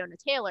and Breonna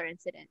Taylor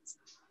incidents,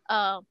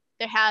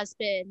 there has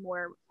been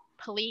more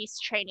police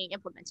training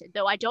implemented,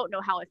 though I don't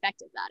know how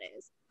effective that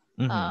is.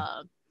 Mm-hmm.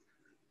 Uh,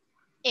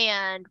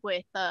 and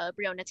with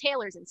Breonna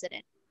Taylor's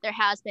incident, there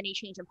has been a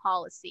change in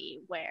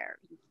policy where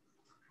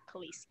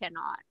police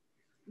cannot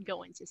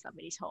go into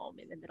somebody's home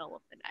in the middle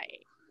of the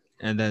night,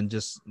 And then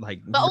just like,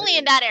 but only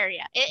in that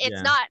area. It's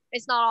yeah, not.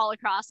 It's not all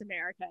across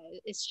America.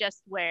 It's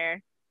just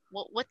where.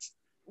 What's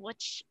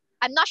which?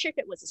 I'm not sure if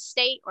it was a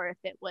state or if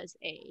it was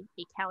a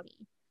county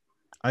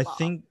I law.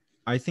 think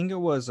I think it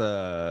was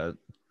a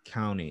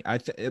county.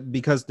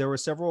 Because there were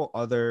several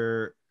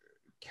other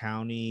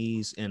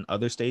counties in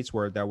other states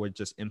where that were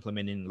just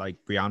implementing like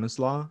Brianna's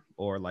law,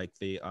 or like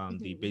the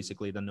Mm-hmm.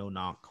 basically the no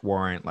knock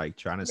warrant, like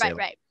trying to say Right, like,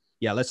 right.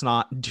 yeah, let's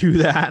not do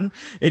that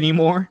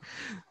anymore.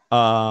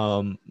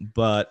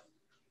 But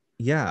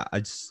yeah,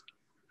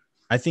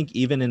 I think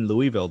even in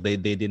Louisville, they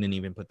didn't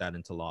even put that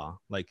into law,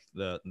 like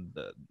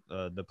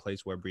the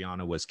place where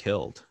Brianna was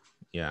killed.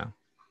 Yeah.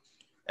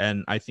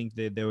 And I think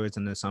that there was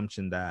an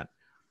assumption that,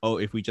 oh,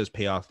 if we just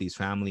pay off these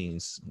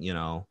families,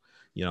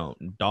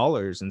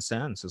 dollars and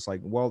cents, it's like,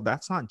 well,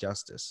 that's not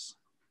justice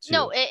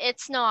No, too.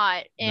 it's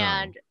not. No.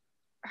 And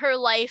her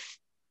life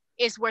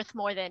is worth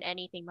more than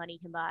anything money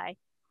can buy.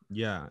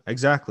 Yeah,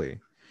 exactly.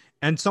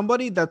 And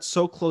somebody that's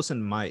so close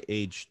in my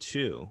age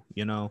too,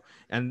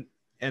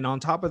 and on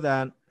top of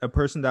that, a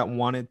person that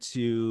wanted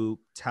to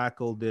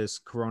tackle this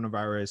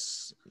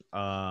coronavirus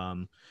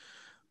um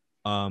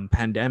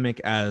pandemic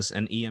as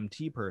an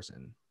EMT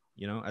person,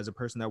 as a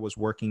person that was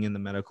working in the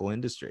medical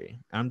industry.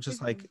 I'm just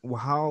Mm-hmm. like,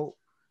 well,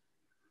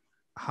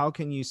 how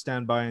can you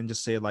stand by and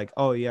just say like,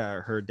 oh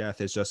yeah, her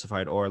death is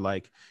justified, or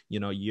like,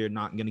 you're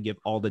not going to give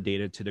all the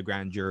data to the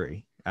grand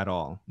jury at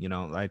all.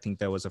 I think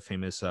there was a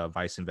famous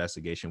Vice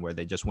investigation where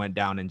they just went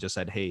down and just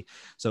said, hey,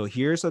 so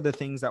here's are the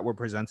things that were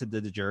presented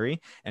to the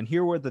jury, and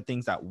here were the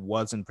things that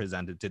wasn't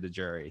presented to the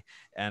jury.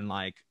 And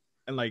like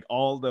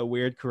all the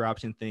weird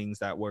corruption things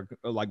that were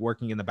like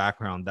working in the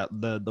background, that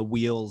the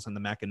wheels and the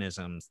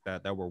mechanisms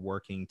that were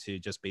working to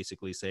just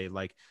basically say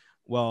like,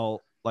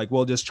 well, like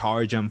we'll just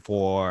charge them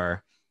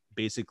for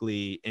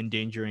basically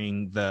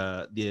endangering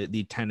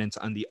the tenants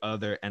on the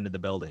other end of the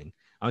building.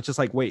 I was just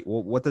like, wait,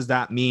 well, what does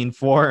that mean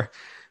for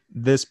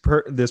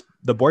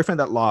the boyfriend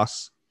that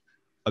lost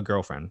a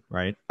girlfriend,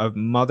 right? A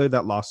mother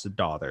that lost a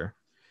daughter,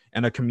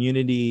 and a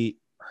community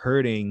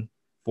hurting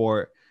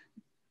for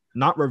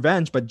not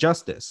revenge but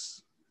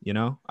justice.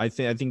 I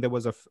think there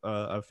was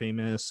a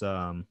famous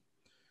um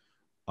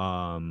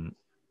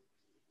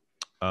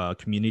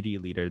community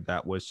leader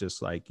that was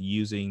just like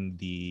using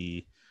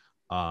the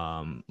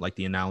like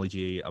the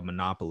analogy of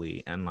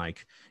monopoly, and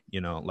like,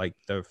 like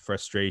the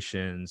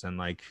frustrations, and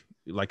like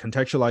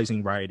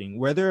contextualizing writing,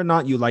 whether or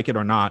not you like it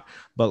or not,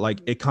 but like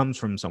Mm-hmm. it comes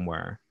from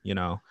somewhere.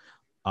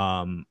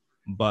 um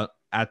but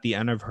at the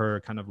end of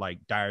her kind of like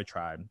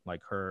diatribe,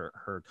 like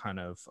her kind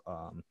of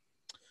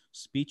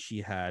speech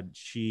she had,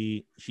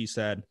 she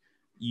said,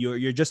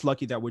 you're just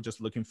lucky that we're just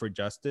looking for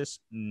justice,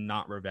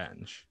 not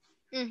revenge.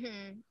 Mm-hmm.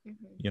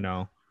 Mm-hmm. you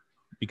know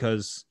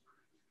because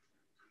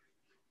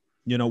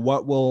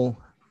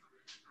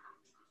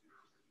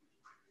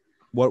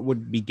what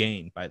would be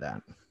gained by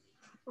that,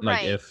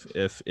 like Right.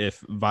 if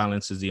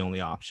violence is the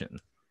only option.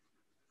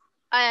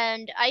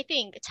 And I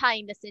think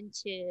tying this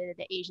into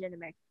the Asian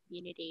American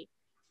community,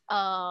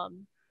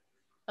 um,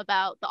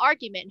 about the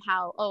argument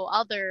how, oh,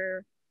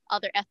 other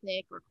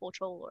ethnic or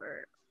cultural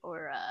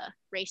or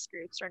race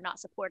groups are not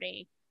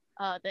supporting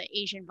the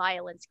Asian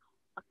violence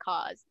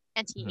cause, Mhm.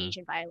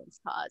 anti-Asian violence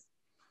cause.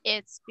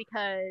 It's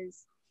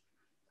because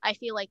I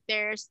feel like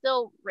there's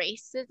still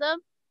racism.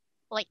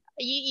 Like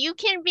you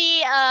can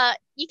be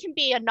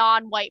a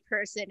non-white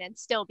person and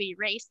still be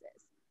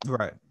racist.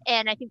 Right.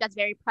 And I think that's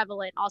very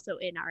prevalent also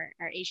in our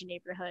Asian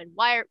neighborhood.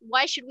 Why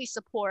should we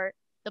support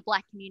the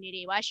Black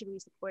community? Why should we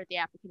support the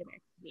African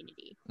American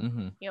community?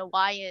 Mm-hmm.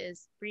 Why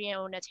is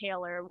Breonna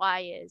Taylor, why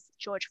is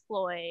George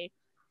Floyd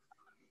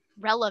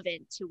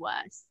relevant to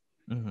us?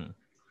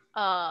 Mm-hmm.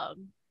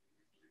 Um,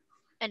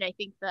 and I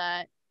think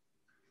that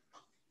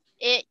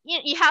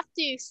you have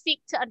to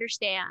seek to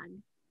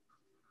understand,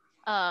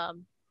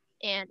 um,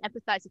 and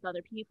empathize with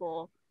other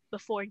people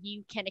before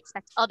you can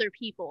expect other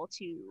people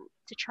to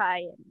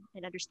try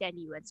and understand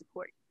you and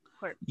support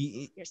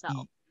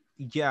yourself.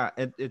 Yeah,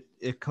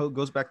 it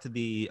goes back to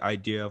the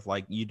idea of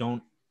like, you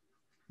don't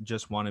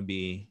just want to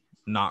be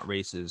not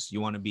racist,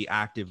 you want to be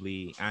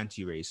actively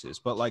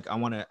anti-racist. But like, I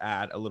want to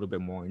add a little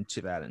bit more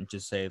into that and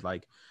just say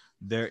like,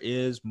 there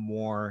is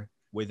more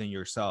within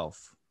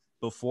yourself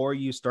before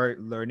you start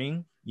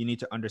learning, you need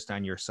to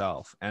understand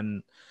yourself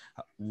and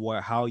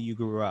how you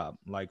grew up.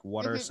 Like,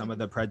 what are Hmm. some of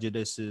Hmm. the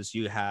prejudices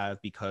you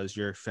have because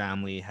your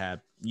family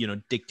had,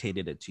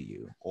 dictated it to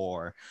you,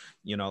 or,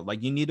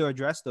 like, you need to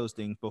address those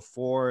things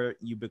before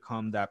you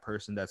become that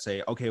person that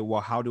say, okay,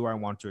 well, how do I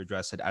want to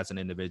address it as an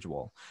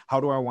individual? How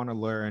do I want to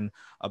learn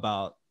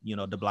about,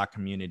 the Black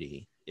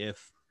community?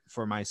 If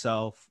for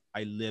myself,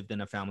 I lived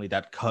in a family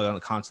that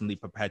constantly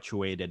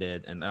perpetuated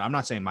it. And I'm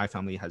not saying my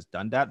family has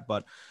done that,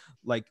 but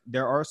like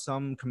there are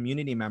some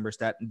community members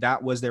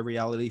that was their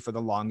reality for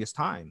the longest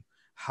time.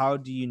 How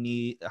do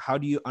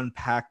you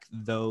unpack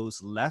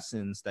those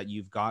lessons that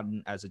you've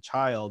gotten as a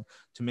child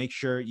to make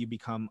sure you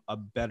become a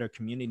better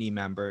community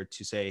member,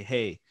 to say,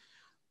 hey,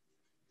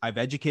 I've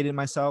educated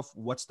myself.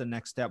 What's the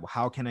next step?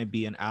 How can I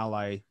be an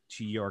ally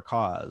to your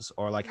cause?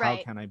 Or like, how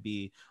Right. can I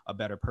be a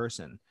better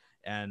person?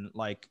 And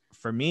like,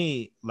 for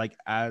me, like,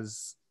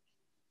 as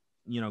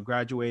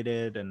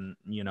graduated and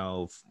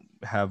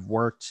have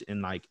worked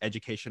in like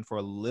education for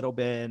a little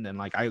bit, and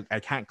like I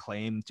can't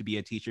claim to be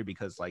a teacher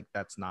because like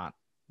that's not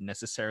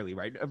necessarily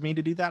right of me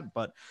to do that,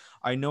 but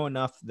I know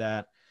enough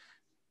that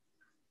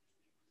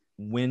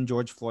when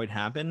George Floyd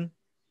happened,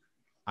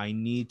 I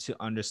need to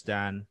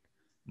understand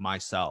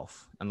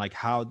myself and like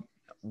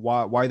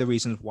why the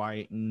reasons why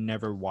I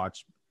never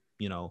watch,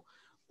 you know,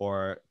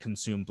 or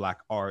consume Black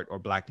art or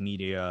Black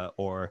media,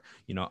 or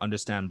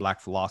understand Black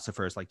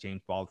philosophers like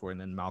James Baldwin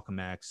and Malcolm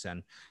X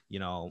and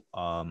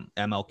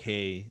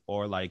MLK,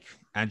 or like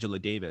Angela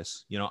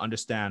Davis.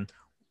 Understand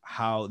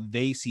how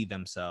they see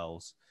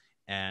themselves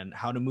and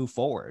how to move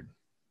forward.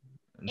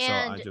 And so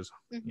I And just,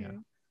 yeah.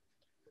 mhm,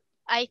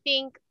 I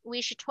think we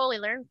should totally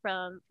learn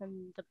from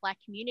the Black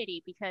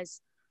community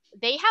because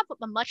they have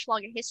a much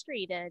longer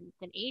history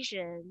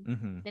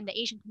Mm-hmm. than the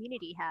Asian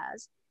community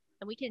has,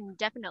 and we can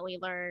definitely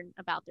learn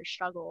about their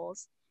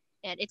struggles,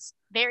 and it's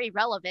very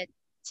relevant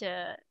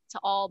to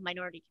all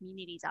minority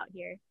communities out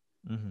here.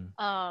 Mm-hmm.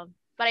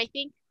 But I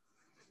think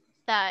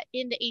that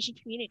in the Asian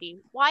community,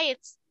 why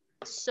it's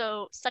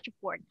such a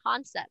foreign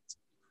concept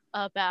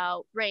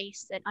about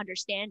race and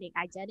understanding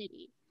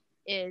identity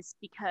is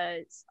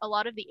because a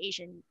lot of the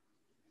Asian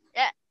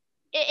eh,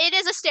 it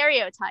is a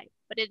stereotype,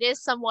 but it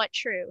is somewhat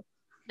true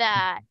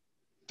that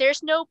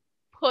there's no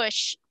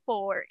push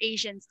for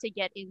Asians to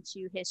get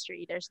into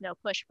history. There's no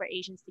push for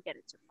Asians to get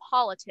into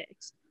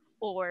politics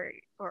or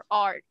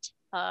art,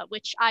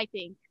 which I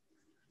think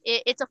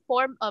it's a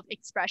form of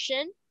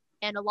expression,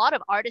 and a lot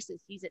of artists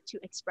use it to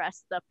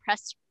express the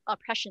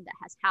oppression that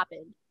has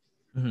happened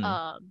Mm-hmm.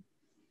 um,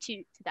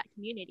 to that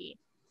community.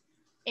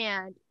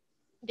 And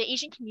the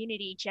Asian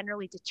community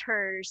generally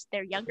deters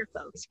their younger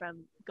folks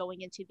from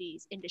going into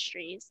these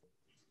industries,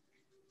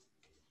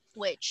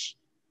 which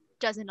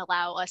doesn't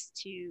allow us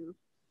to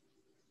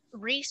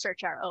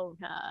research our own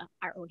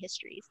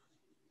histories.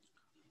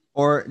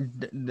 Or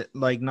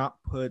like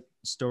not put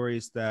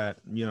stories that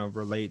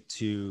relate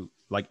to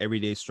like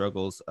everyday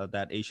struggles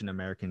that Asian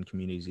American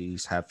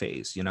communities have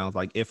faced.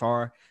 Like, if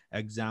our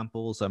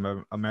examples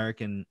of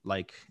American,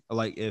 like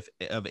if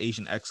of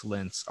Asian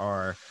excellence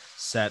are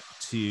set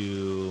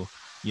to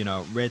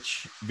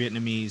rich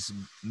Vietnamese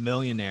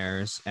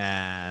millionaires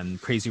and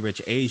crazy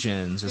rich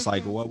Asians, it's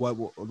like,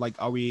 Mm-hmm. like,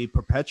 are we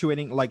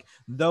perpetuating, like,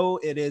 though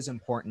it is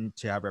important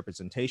to have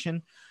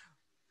representation,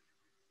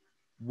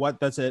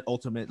 what does it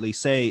ultimately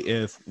say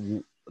if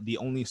the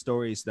only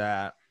stories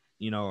that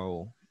you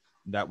know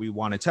that we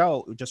want to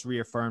tell just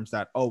reaffirms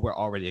that, oh, we're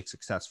already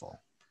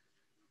successful?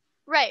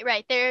 Right,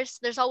 right. There's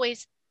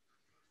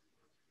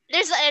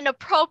an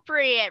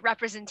appropriate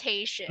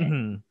representation,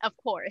 Mm-hmm. of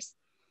course.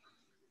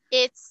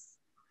 It's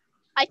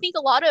I think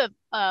a lot of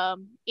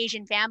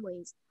Asian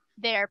families,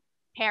 their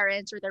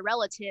parents or their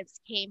relatives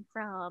came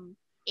from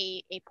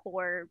a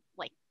poor,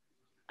 like,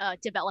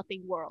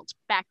 developing world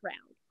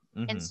background.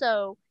 And Mm-hmm.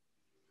 so,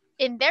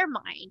 in their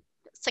mind,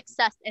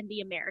 success and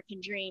the American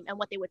dream and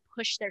what they would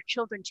push their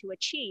children to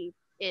achieve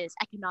is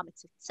economic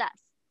success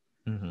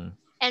Mm-hmm.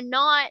 and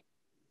not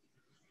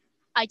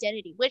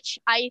identity, which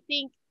I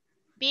think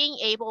being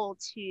able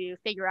to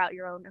figure out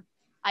your own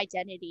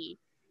identity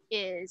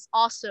is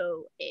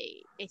also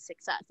a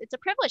success. It's a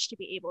privilege to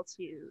be able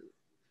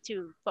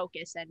to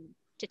focus and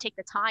to take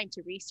the time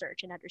to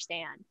research and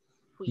understand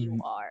who you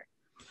are.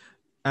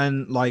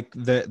 And like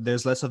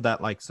there's less of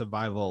that like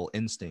survival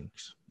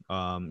instinct,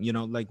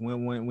 like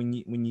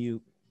when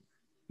you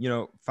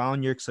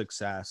found your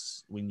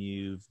success, when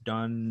you've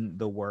done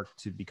the work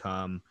to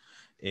become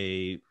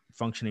a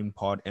functioning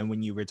pod, and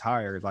when you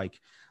retire, like,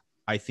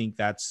 I think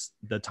that's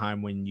the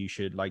time when you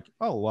should, like,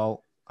 oh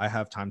well, I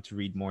have time to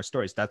read more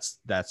stories. That's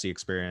the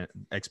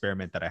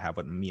experiment that I have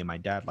with me and my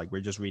dad. Like,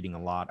 we're just reading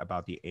a lot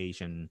about the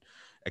Asian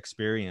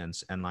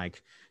experience, and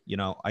like,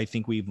 I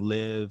think we've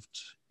lived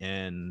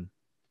in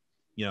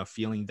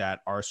feeling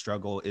that our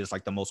struggle is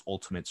like the most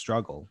ultimate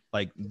struggle.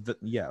 Like,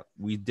 yeah,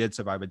 we did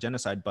survive a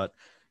genocide, but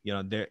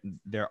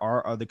there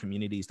are other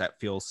communities that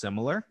feel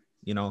similar,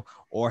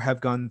 or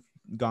have gone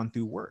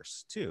through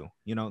worse too.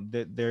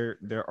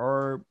 There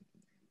are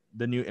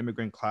the new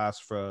immigrant class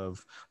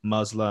of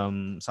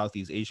Muslim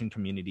Southeast Asian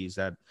communities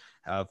that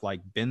have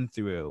like been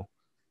through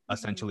Hmm.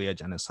 essentially a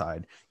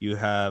genocide. You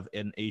have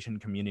an Asian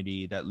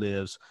community that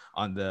lives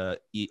on the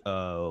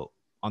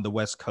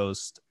west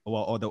coast,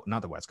 well, or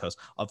not the west coast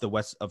of the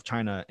west of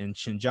China in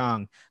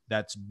Xinjiang,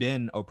 that's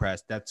been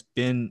oppressed, that's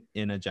been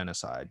in a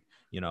genocide.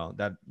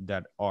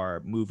 That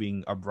are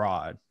moving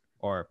abroad,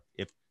 or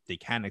if they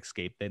can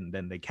escape,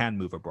 then they can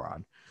move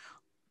abroad.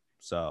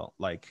 So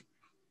like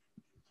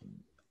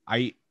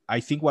I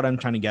think what I'm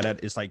trying to get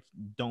at is like,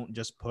 don't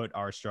just put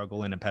our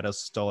struggle in a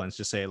pedestal and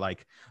just say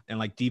like, and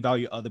like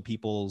devalue other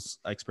people's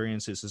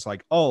experiences. It's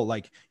like, oh,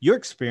 like your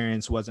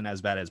experience wasn't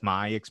as bad as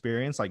my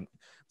experience. Like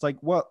it's like,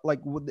 what, like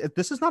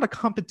this is not a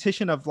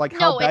competition of like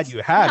how No, bad it's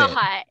you had it.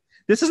 not.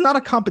 This is not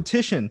a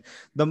competition.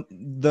 The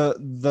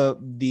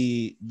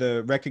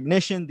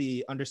recognition,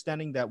 the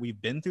understanding that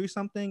we've been through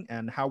something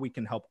and how we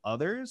can help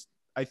others,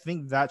 I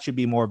think that should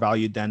be more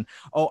valued than,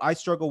 oh, I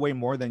struggle way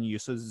more than you,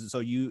 so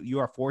you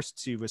are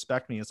forced to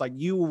respect me. It's like,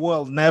 you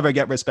will never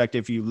get respect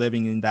if you're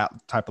living in that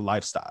type of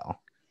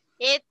lifestyle.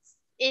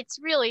 It's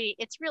really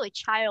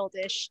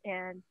childish,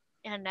 and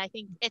I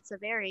think it's a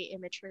very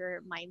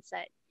immature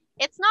mindset.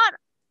 It's not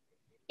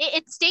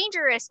it's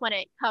dangerous when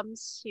it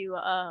comes to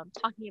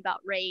talking about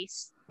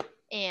race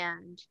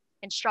and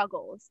and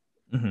struggles.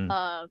 Mm-hmm.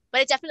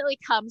 But it definitely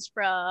comes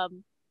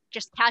from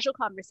just casual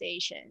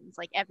conversations,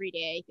 like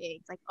everyday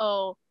things, like,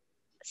 oh,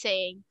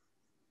 saying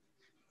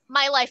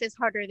my life is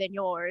harder than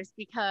yours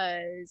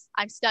because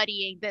I'm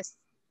studying this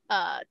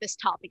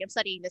topic. I'm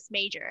studying this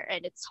major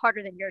and it's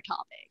harder than your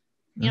topic.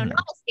 Mm-hmm.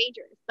 Not as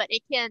dangerous, but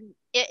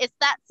it's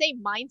that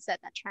same mindset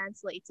that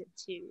translates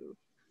into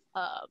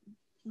um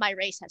my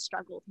race has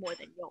struggled more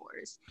than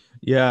yours.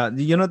 Yeah,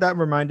 that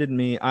reminded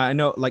me. I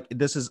know, like,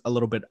 this is a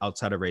little bit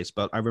outside of race,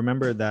 but I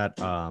remember that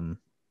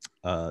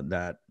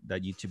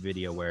YouTube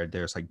video where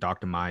there's like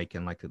Dr. Mike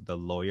and like the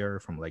lawyer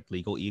from like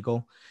Legal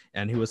Eagle,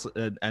 and he was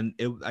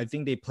I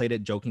think they played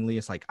it jokingly.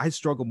 It's like, I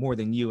struggle more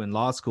than you in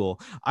law school.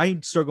 I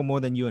struggle more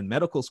than you in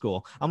medical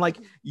school. I'm like,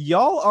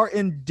 y'all are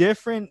in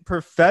different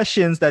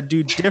professions that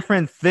do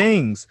different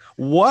things.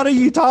 What are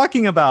you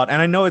talking about?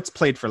 And I know it's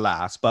played for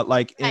laughs, but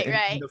like Right, in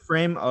right. the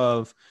frame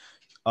of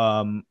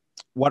um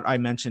what I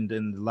mentioned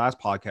in the last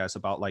podcast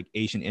about like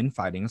Asian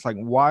infighting. It's like,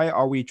 why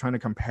are we trying to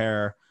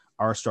compare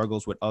our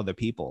struggles with other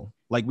people?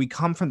 Like, we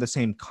come from the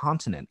same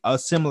continent, a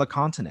similar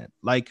continent.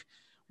 Like,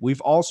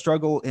 we've all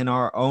struggled in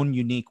our own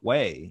unique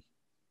way.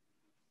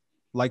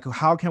 Like,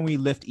 how can we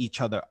lift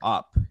each other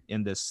up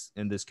in this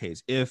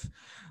case? If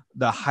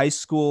the high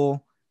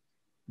school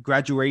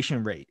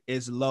graduation rate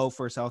is low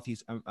for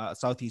Southeast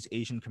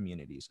Asian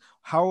communities,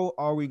 how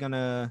are we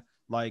gonna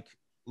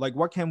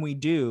what can we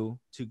do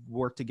to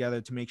work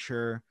together to make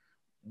sure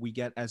we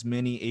get as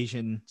many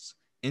Asians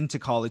into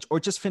college or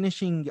just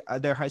finishing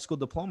their high school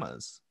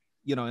diplomas,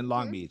 in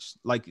Long Mhm. Beach?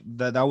 Like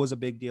that was a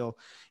big deal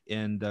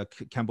in the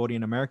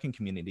Cambodian American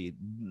community.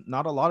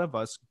 Not a lot of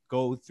us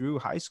go through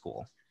high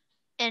school.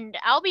 And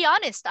I'll be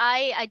honest,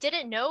 I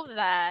didn't know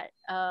that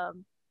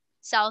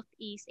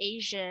Southeast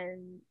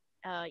Asian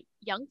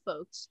young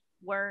folks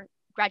weren't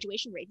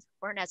graduation rates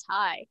weren't as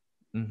high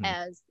Mm-hmm.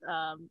 as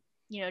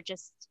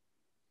just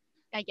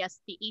I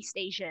guess the East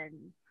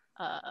Asian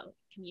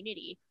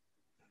community.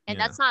 And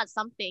Yeah. that's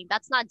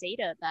not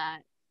data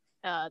that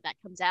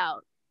comes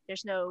out.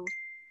 There's no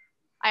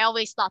I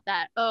always thought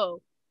that,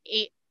 oh,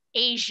 a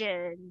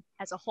Asian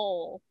as a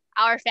whole,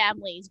 our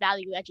families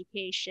value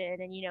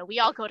education and we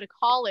all go to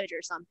college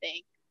or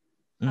something.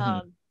 Mm-hmm.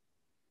 Um,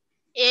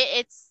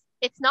 it's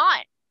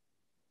not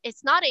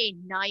a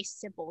nice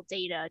simple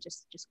data,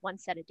 just one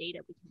set of data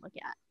we can look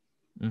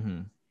at.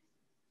 Mm-hmm.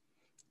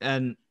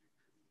 and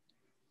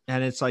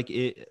and it's like,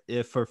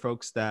 if for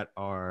folks that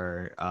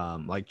are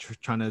like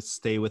trying to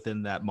stay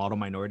within that model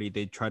minority,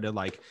 they try to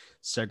like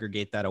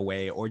segregate that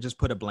away or just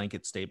put a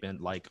blanket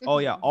statement like, oh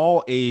yeah, Hmm.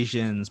 all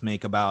Asians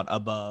make about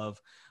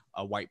above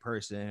a white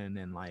person,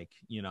 and like,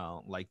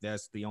 like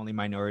that's the only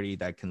minority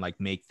that can like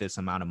make this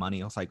amount of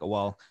money. It's like,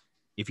 well,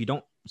 if you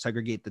don't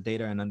segregate the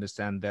data and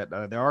understand that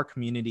there are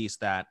communities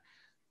that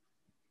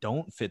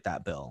don't fit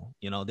that bill.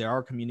 There are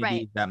Right.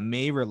 communities that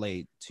may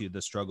relate to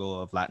the struggle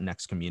of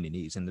Latinx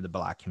communities and the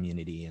Black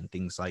community and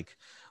things like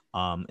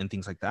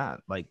that.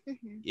 Like,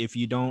 Hmm. if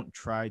you don't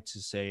try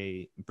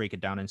to break it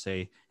down and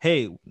say,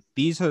 hey,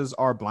 these are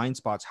our blind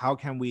spots. How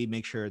can we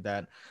make sure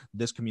that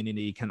this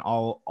community can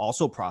all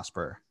also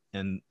prosper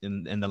in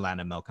the land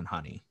of milk and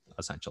honey,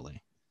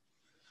 essentially?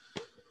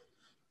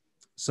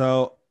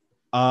 So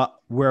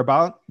we're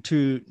about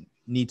to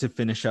need to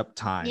finish up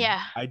time.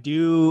 Yeah. I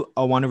do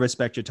want to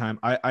respect your time.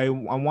 I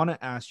want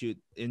to ask you,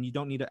 and you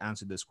don't need to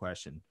answer this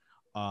question,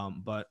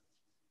 but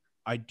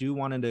I do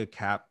wanted to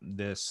cap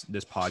this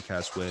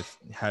podcast with,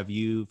 have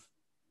you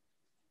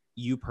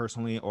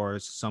personally or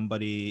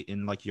somebody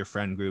in like your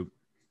friend group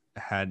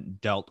had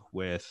dealt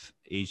with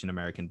Asian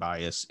American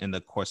bias in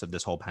the course of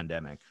this whole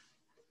pandemic?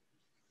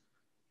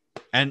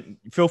 And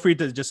feel free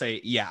to just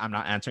say, yeah, I'm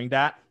not answering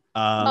that.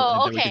 And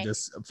Oh, then we could okay.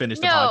 just finish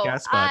the No,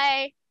 podcast.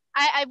 But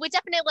I would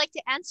definitely like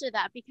to answer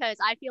that because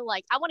I feel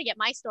like I want to get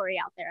my story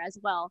out there as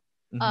well.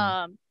 Hmm.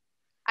 Um,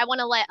 I want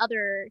to let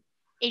other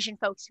Asian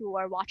folks who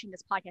are watching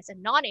this podcast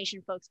and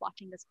non-Asian folks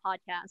watching this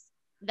podcast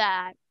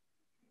that,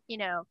 you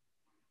know,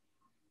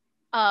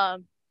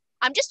 um,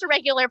 I'm just a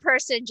regular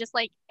person, just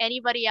like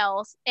anybody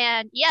else.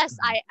 And yes,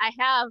 Hmm. I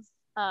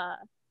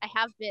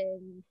have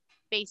been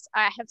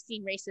I have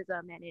seen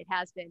racism, and it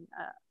has been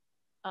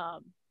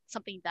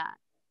something that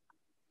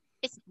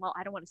it's, well,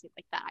 I don't want to say it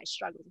like that. I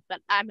struggle, but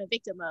I'm a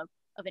victim of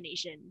an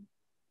Asian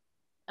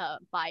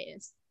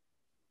bias.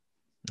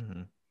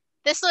 Hmm.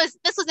 This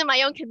was in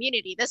my own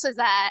community. This was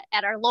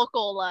at our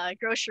local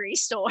grocery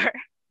store.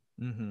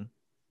 Hmm.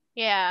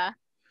 Yeah.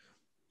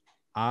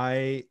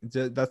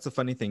 That's the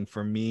funny thing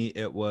for me.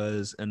 It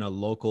was in a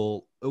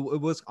local,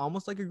 it was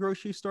almost like a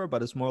grocery store,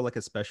 but it's more like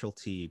a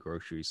specialty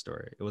grocery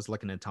store. It was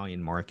like an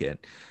Italian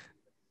market.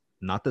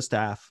 Not the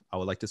staff, I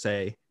would like to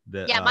say.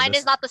 The Yeah, mine is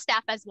this not the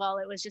staff as well.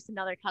 It was just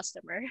another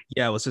customer.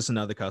 Yeah, it was just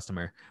another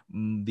customer.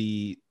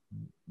 The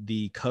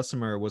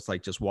customer was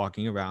like just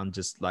walking around,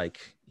 just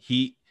like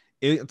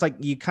it's like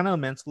you kind of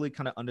mentally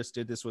kind of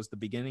understood this was the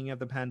beginning of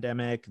the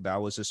pandemic. That I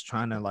was just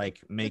trying to like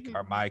make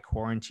Hmm. my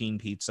quarantine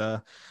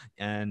pizza,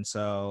 and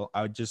so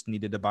I just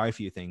needed to buy a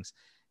few things.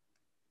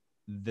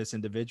 This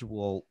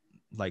individual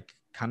like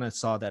kind of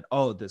saw that,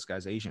 oh, this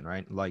guy's Asian,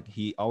 right? Like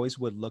he always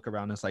would look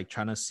around and like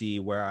trying to see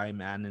where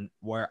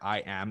where I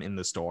am in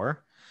the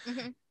store.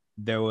 Hmm.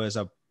 There was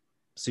a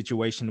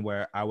situation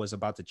where I was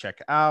about to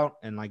check out,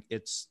 and like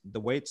it's the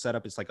way it's set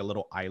up, it's like a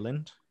little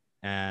island,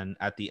 and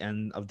at the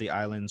end of the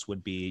islands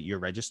would be your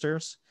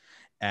registers.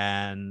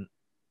 And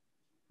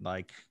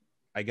like,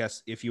 I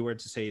guess if you were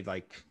to say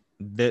like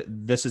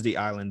this is the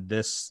island,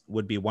 this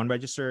would be one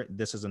register,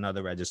 this is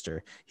another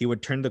register, he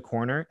would turn the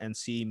corner and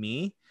see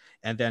me,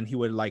 and then he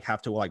would like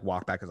have to like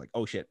walk back. It's like,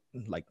 oh shit,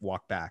 like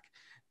walk back.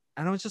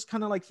 And I was just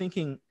kind of like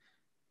thinking,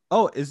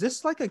 oh, is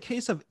this like a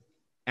case of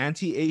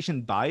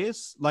anti-Asian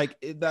bias? Like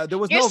there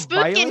was You're no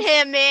spooking violence.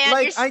 him, man. You're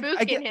Like I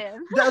spooking get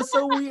him. that's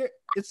so weird.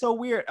 It's so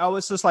weird. I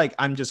was just like,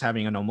 I'm just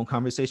having a normal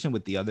conversation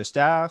with the other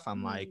staff.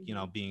 I'm like,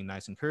 Hmm. being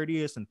nice and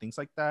courteous and things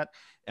like that.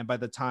 And by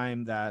the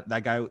time that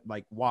guy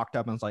like walked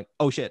up and was like,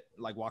 oh shit,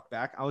 like walked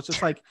back, I was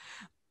just like,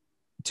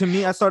 to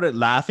me, I started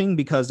laughing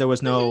because Hmm.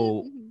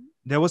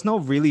 there was no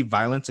really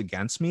violence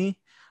against me,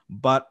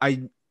 but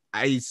I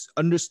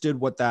understood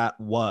what that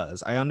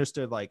was. I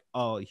understood like,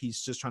 oh,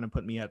 he's just trying to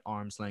put me at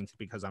arm's length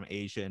because I'm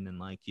Asian, and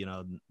like,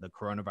 the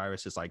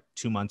coronavirus is like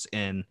 2 months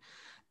in,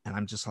 and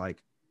I'm just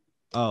like,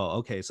 oh,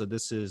 okay, so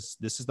this is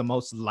the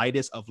most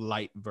lightest of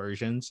light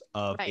versions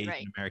of Right, Asian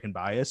right. American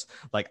bias.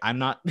 Like I'm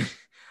not,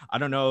 I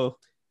don't know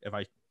if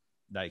I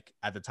like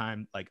at the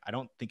time, like I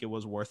don't think it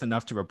was worth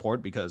enough to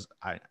report because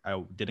I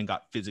didn't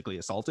got physically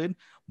assaulted,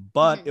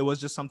 but Hmm. it was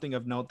just something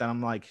of note that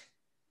I'm like,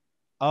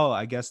 oh,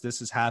 I guess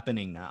this is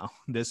happening now.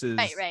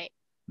 Right, right.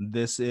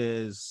 This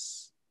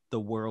is the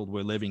world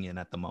we're living in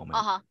at the moment.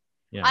 Uh-huh.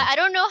 Yeah. I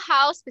don't know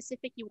how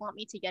specific you want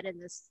me to get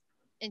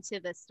into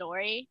this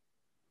story.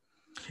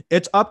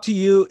 It's up to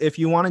you if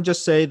you want to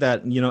just say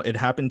that, it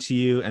happened to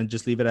you and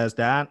just leave it as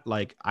that.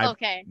 Like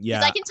Okay.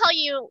 Because I yeah, can tell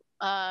you,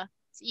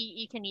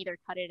 you can either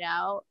cut it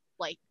out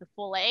like the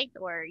full length,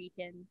 or you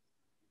can,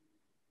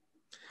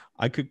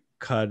 I could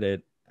cut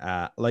it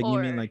like you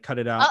mean or like cut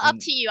it out up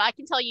and to you. I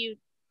can tell you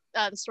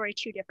the story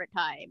two different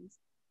times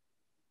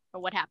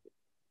or what happened,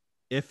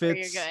 if or you're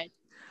it's good.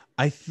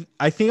 I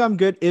think I'm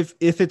good if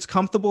it's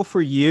comfortable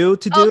for you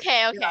to do.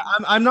 Okay, Yeah, okay.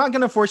 I'm not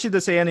gonna force you to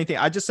say anything.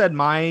 I just said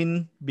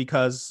mine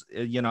because I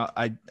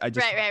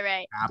just Right, right,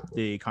 right. wrap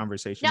the No,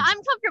 conversation.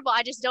 I'm comfortable.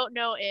 I just don't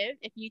know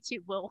if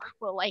YouTube will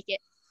like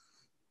it.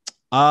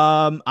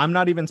 I'm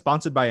not even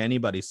sponsored by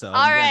anybody, so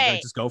All yeah,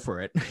 right, just go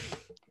for it.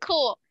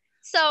 cool.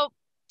 So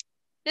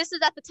this is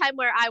at the time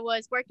where I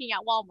was working at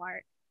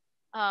Walmart.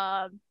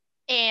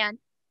 And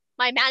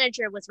my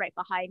manager was right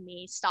behind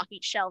me stocking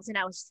shelves, and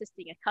I was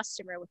assisting a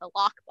customer with a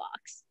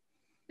lockbox.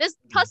 This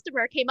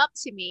customer came up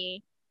to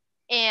me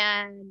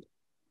and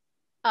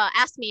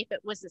asked me if it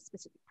was a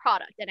specific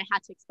product, and I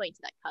had to explain to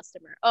that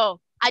customer, oh,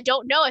 I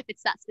don't know if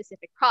it's that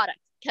specific product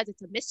because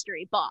it's a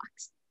mystery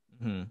box,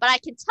 Hmm. but I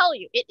can tell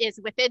you it is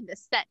within the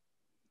set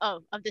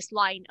of this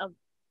line of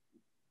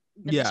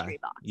the Yeah, mystery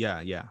box.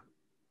 yeah, yeah.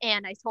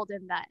 And I told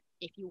him that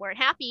if you weren't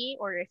happy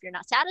or if you're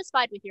not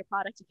satisfied with your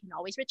product, you can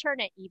always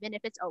return it, even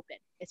if it's open.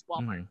 It's Hmm.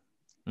 Walmart.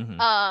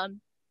 Hmm.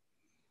 Um,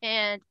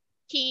 and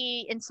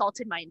he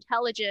insulted my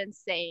intelligence,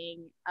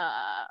 saying,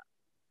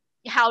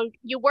 "How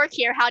you work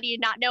here? How do you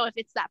not know if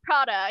it's that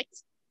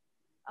product?"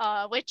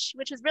 Which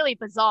was really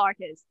bizarre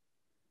because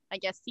I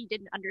guess he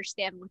didn't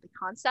understand what the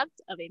concept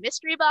of a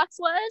mystery box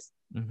was,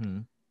 Hmm.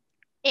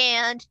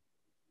 and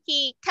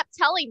he kept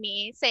telling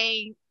me,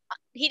 saying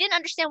he didn't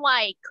understand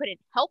why I couldn't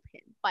help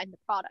him find the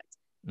product.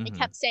 He Hmm.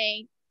 kept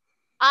saying,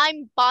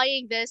 I'm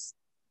buying this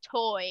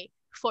toy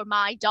for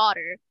my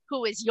daughter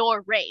who is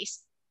your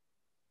race.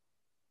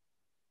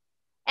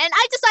 And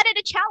I decided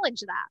to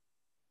challenge that.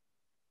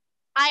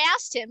 I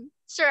asked him,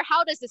 sir,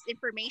 how does this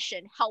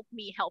information help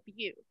me help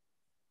you?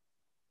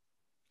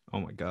 Oh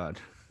my god.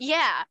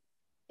 Yeah.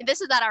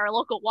 this is at our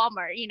local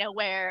Walmart,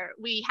 where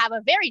we have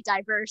a very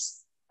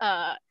diverse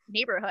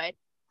neighborhood.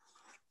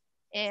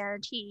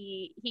 And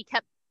he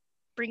kept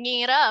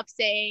bringing it up,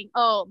 saying,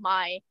 "Oh,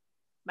 my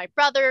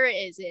brother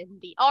is in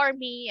the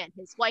army, and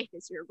his wife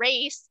is your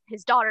race.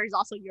 His daughter is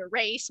also your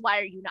race. Why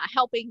are you not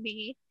helping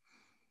me?"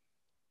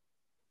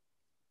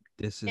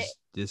 It,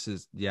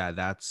 Yeah,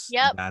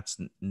 yep. that's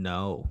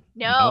no,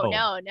 No, no.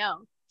 no,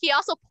 no. He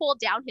also pulled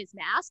down his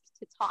mask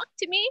to talk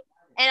to me,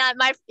 and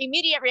my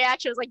immediate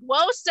reaction was like,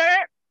 "Whoa,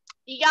 sir,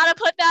 you gotta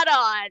put that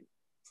on."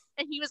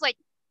 And he was like,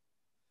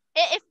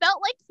 it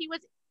felt like he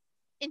was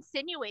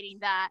insinuating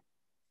that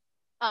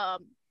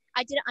um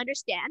I didn't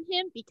understand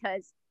him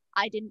because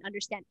I didn't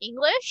understand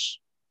English.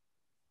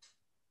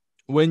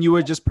 When you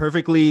were just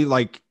perfectly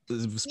like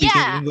speaking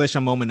Yeah. English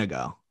a moment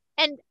ago.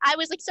 And I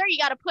was like, "Sir, you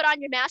got to put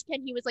on your mask."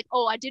 And he was like,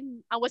 "Oh,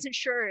 I wasn't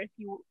sure if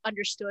you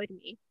understood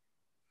me."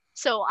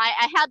 So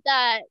I had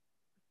that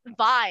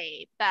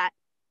vibe, that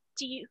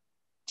do you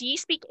do you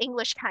speak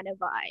English kind of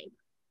vibe.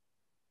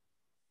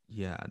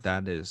 Yeah,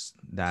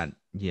 that.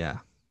 Yeah.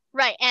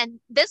 Right. And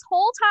this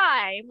whole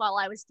time while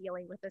I was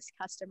dealing with this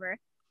customer,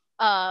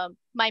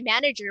 my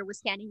manager was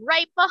standing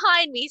right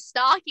behind me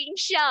stocking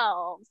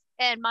shelves.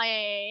 And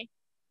my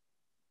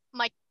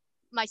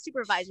my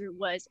supervisor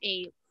was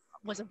a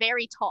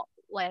very tall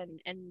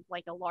and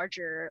like a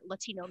larger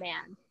Latino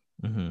man.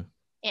 Mm-hmm.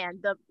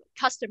 And the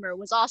customer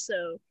was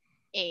also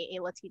a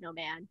Latino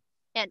man.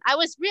 And I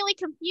was really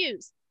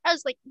confused. I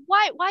was like,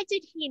 why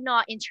did he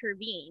not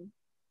intervene?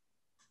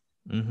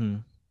 Mm-hmm.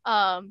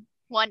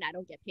 One, I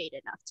don't get paid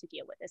enough to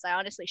deal with this. I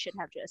honestly should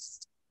have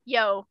just,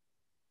 yo,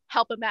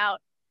 help him out.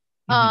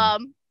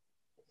 Mm-hmm. Um,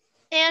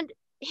 and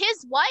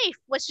his wife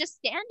was just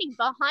standing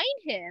behind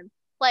him,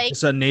 like,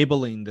 Just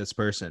enabling this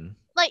person,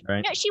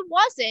 right? no, she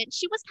wasn't.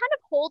 She was kind of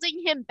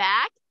holding him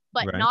back,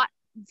 but Right. not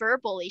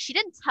verbally. She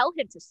didn't tell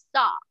him to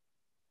stop,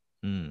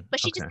 but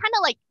she just Okay. kind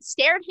of like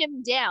stared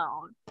him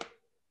down.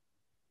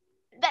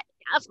 That,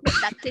 of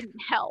course, that didn't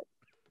help.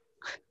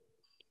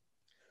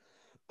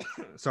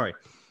 Sorry.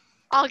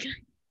 I'll,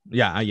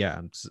 Yeah,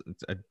 yeah. It's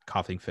a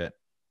coughing fit.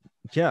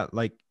 Yeah,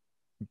 like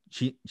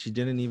she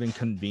didn't even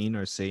convene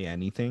or say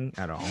anything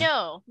at all.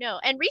 no, no.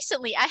 And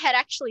recently, I had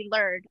actually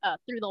learned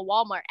through the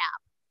Walmart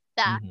app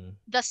that Mm-hmm.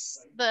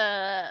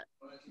 the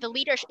the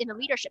leadership in the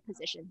leadership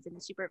positions, in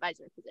the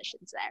supervisor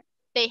positions there,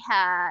 they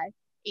had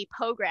a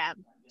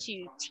program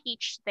to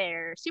teach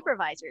their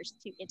supervisors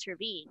to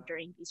intervene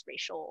during these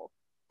racial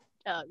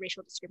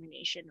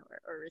discrimination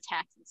or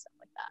attacks and stuff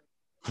like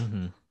that,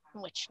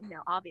 Mm-hmm. which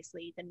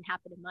obviously didn't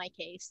happen in my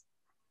case.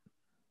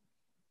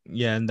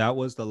 Yeah, and that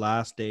was the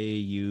last day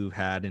you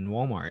had in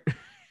Walmart.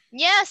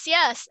 Yes,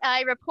 yes.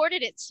 I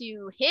reported it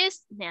to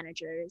his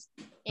managers,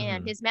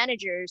 and Mm-hmm. his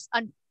managers,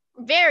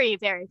 very,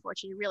 very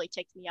unfortunately, really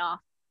ticked me off.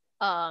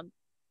 Um,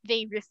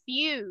 they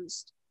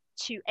refused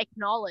to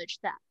acknowledge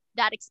that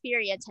that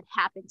experience had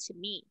happened to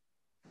me.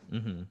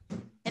 Mm-hmm.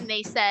 And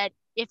they said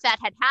if that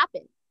had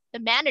happened, the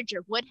manager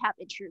would have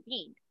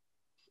intervened.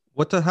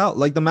 What the hell?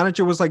 Like the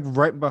manager was like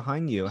right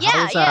behind you. How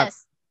Yeah, is that?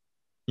 yes.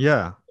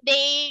 Yeah.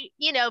 They,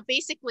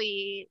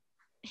 basically,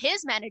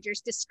 his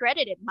managers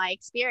discredited my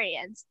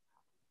experience,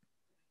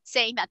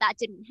 saying that that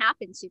didn't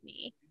happen to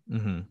me.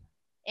 Mm-hmm.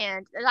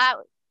 And that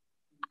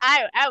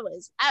I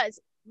was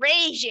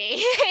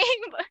raging,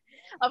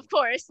 of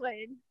course,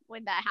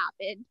 when that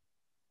happened,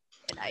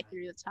 and I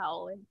threw the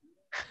towel in.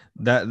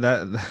 That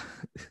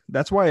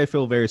that's why I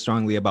feel very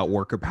strongly about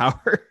worker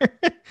power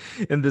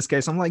in this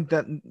case. I'm like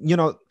that,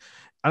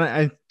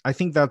 I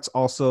think that's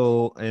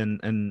also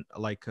in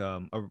like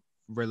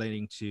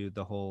relating to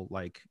the whole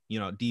like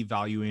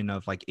devaluing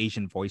of like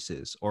Asian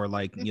voices, or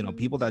like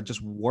people that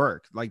just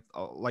work like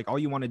all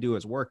you want to do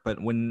is work,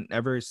 but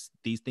whenever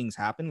these things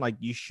happen, like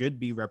you should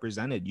be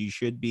represented, you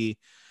should be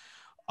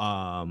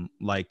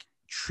like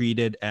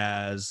treated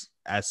as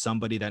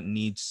somebody that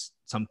needs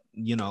some,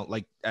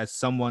 like as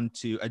someone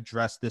to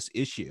address this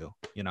issue.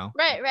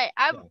 Right, right.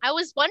 I Yeah. I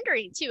was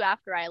wondering too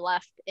after I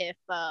left if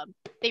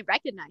they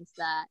recognized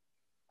that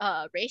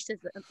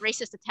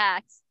racist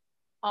attacks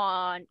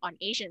on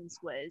Asians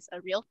was a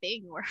real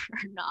thing, or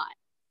not,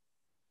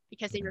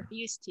 because they Yeah.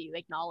 refused to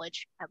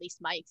acknowledge at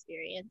least my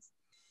experience.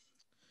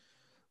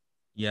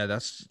 Yeah,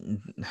 that's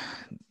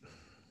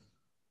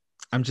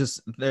I'm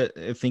just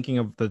thinking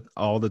of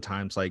all the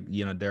times, like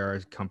there are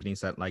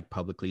companies that like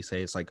publicly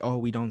say it's like, oh,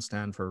 we don't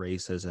stand for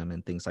racism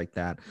and things like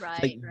that.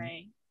 Like, Right,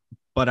 right.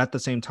 but at the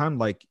same time,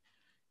 like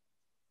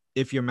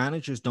if your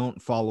managers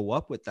don't follow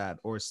up with that,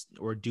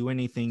 or do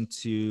anything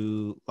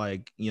to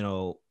like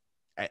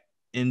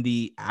in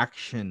the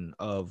action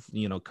of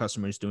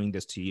customers doing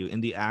this to you, in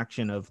the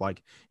action of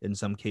like in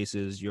some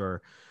cases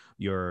your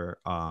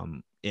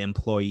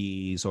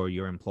employees or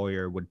your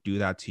employer would do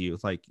that to you,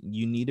 like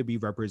you need to be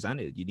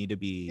represented, you need to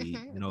be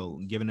Hmm,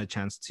 hmm. given a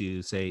chance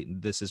to say,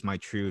 this is my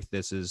truth,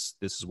 this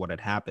is what had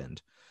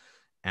happened.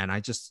 And I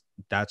just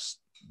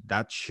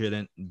that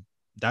shouldn't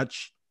that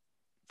sh-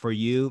 for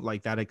you,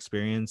 like that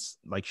experience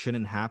like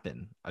shouldn't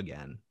happen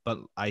again. But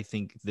I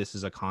think this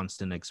is a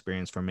constant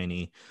experience for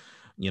many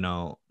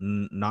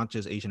not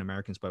just Asian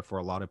Americans, but for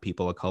a lot of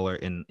people of color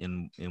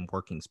in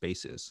working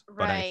spaces.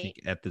 But I Right.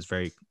 think at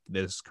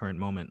this current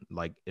moment,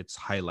 like it's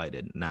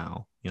highlighted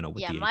now, with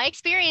Yeah, the my Asian.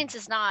 experience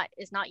is not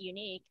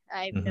unique.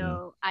 Hmm.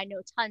 I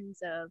know tons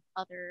of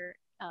other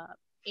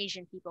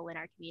Asian people in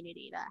our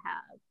community that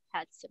have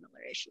had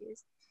similar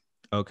issues.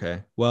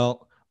 Okay.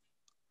 Well,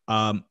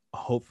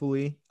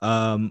 hopefully,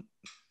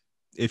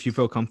 if you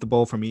feel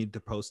comfortable for me to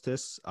post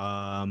this,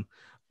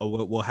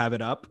 we'll have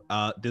it up.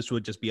 This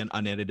would just be an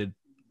unedited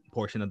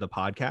portion of the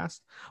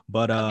podcast,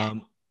 but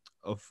Okay.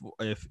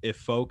 if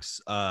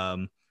folks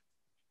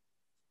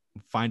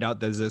find out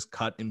there's this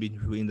cut in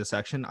between the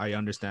section, I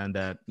understand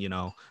that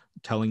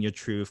telling your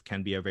truth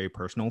can be a very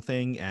personal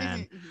thing,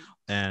 Hmm, hmm.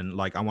 and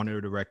like I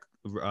wanted to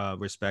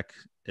respect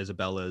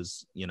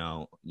Isabella's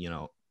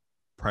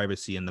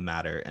privacy in the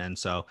matter. And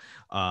so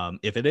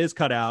if it is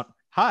cut out,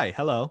 hi,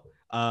 hello,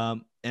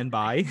 and Okay.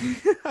 bye.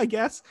 I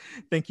guess.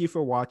 Thank you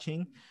for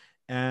watching,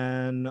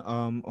 and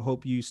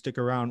hope you stick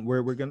around.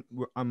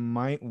 I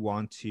might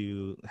want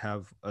to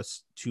have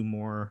us two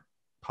more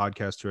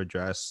podcasts to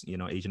address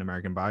Asian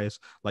American bias,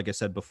 like I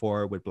said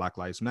before, with Black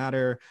Lives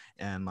Matter,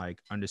 and like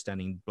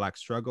understanding Black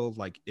struggle.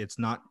 Like it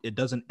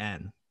doesn't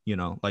end,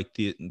 like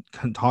the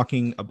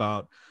talking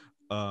about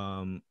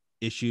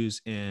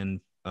issues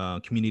in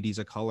communities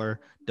of color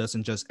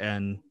doesn't just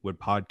end with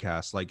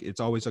podcasts. Like it's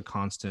always a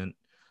constant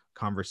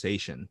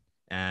conversation,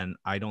 and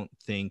I don't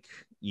think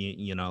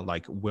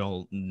like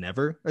we'll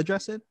never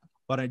address it,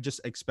 but I just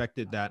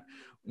expected that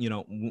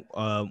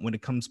when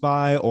it comes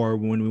by, or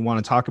when we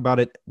want to talk about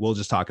it, we'll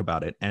just talk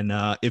about it. And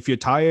if you're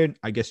tired,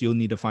 I guess you'll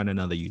need to find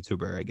another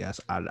YouTuber. I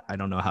guess I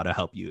don't know how to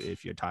help you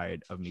if you're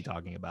tired of me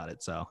talking about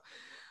it. So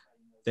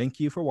thank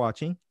you for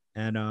watching,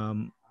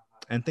 and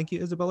thank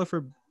you, Isabella,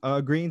 for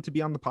agreeing to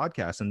be on the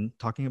podcast and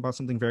talking about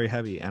something very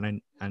heavy.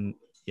 And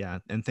yeah,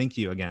 and thank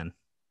you again.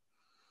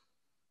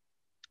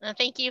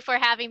 Thank you for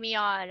having me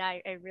on.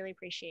 I really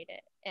appreciate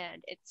it.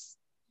 And it's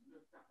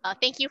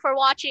thank you for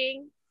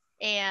watching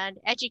and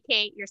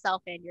educate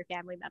yourself and your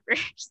family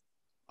members.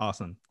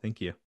 Awesome. Thank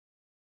you.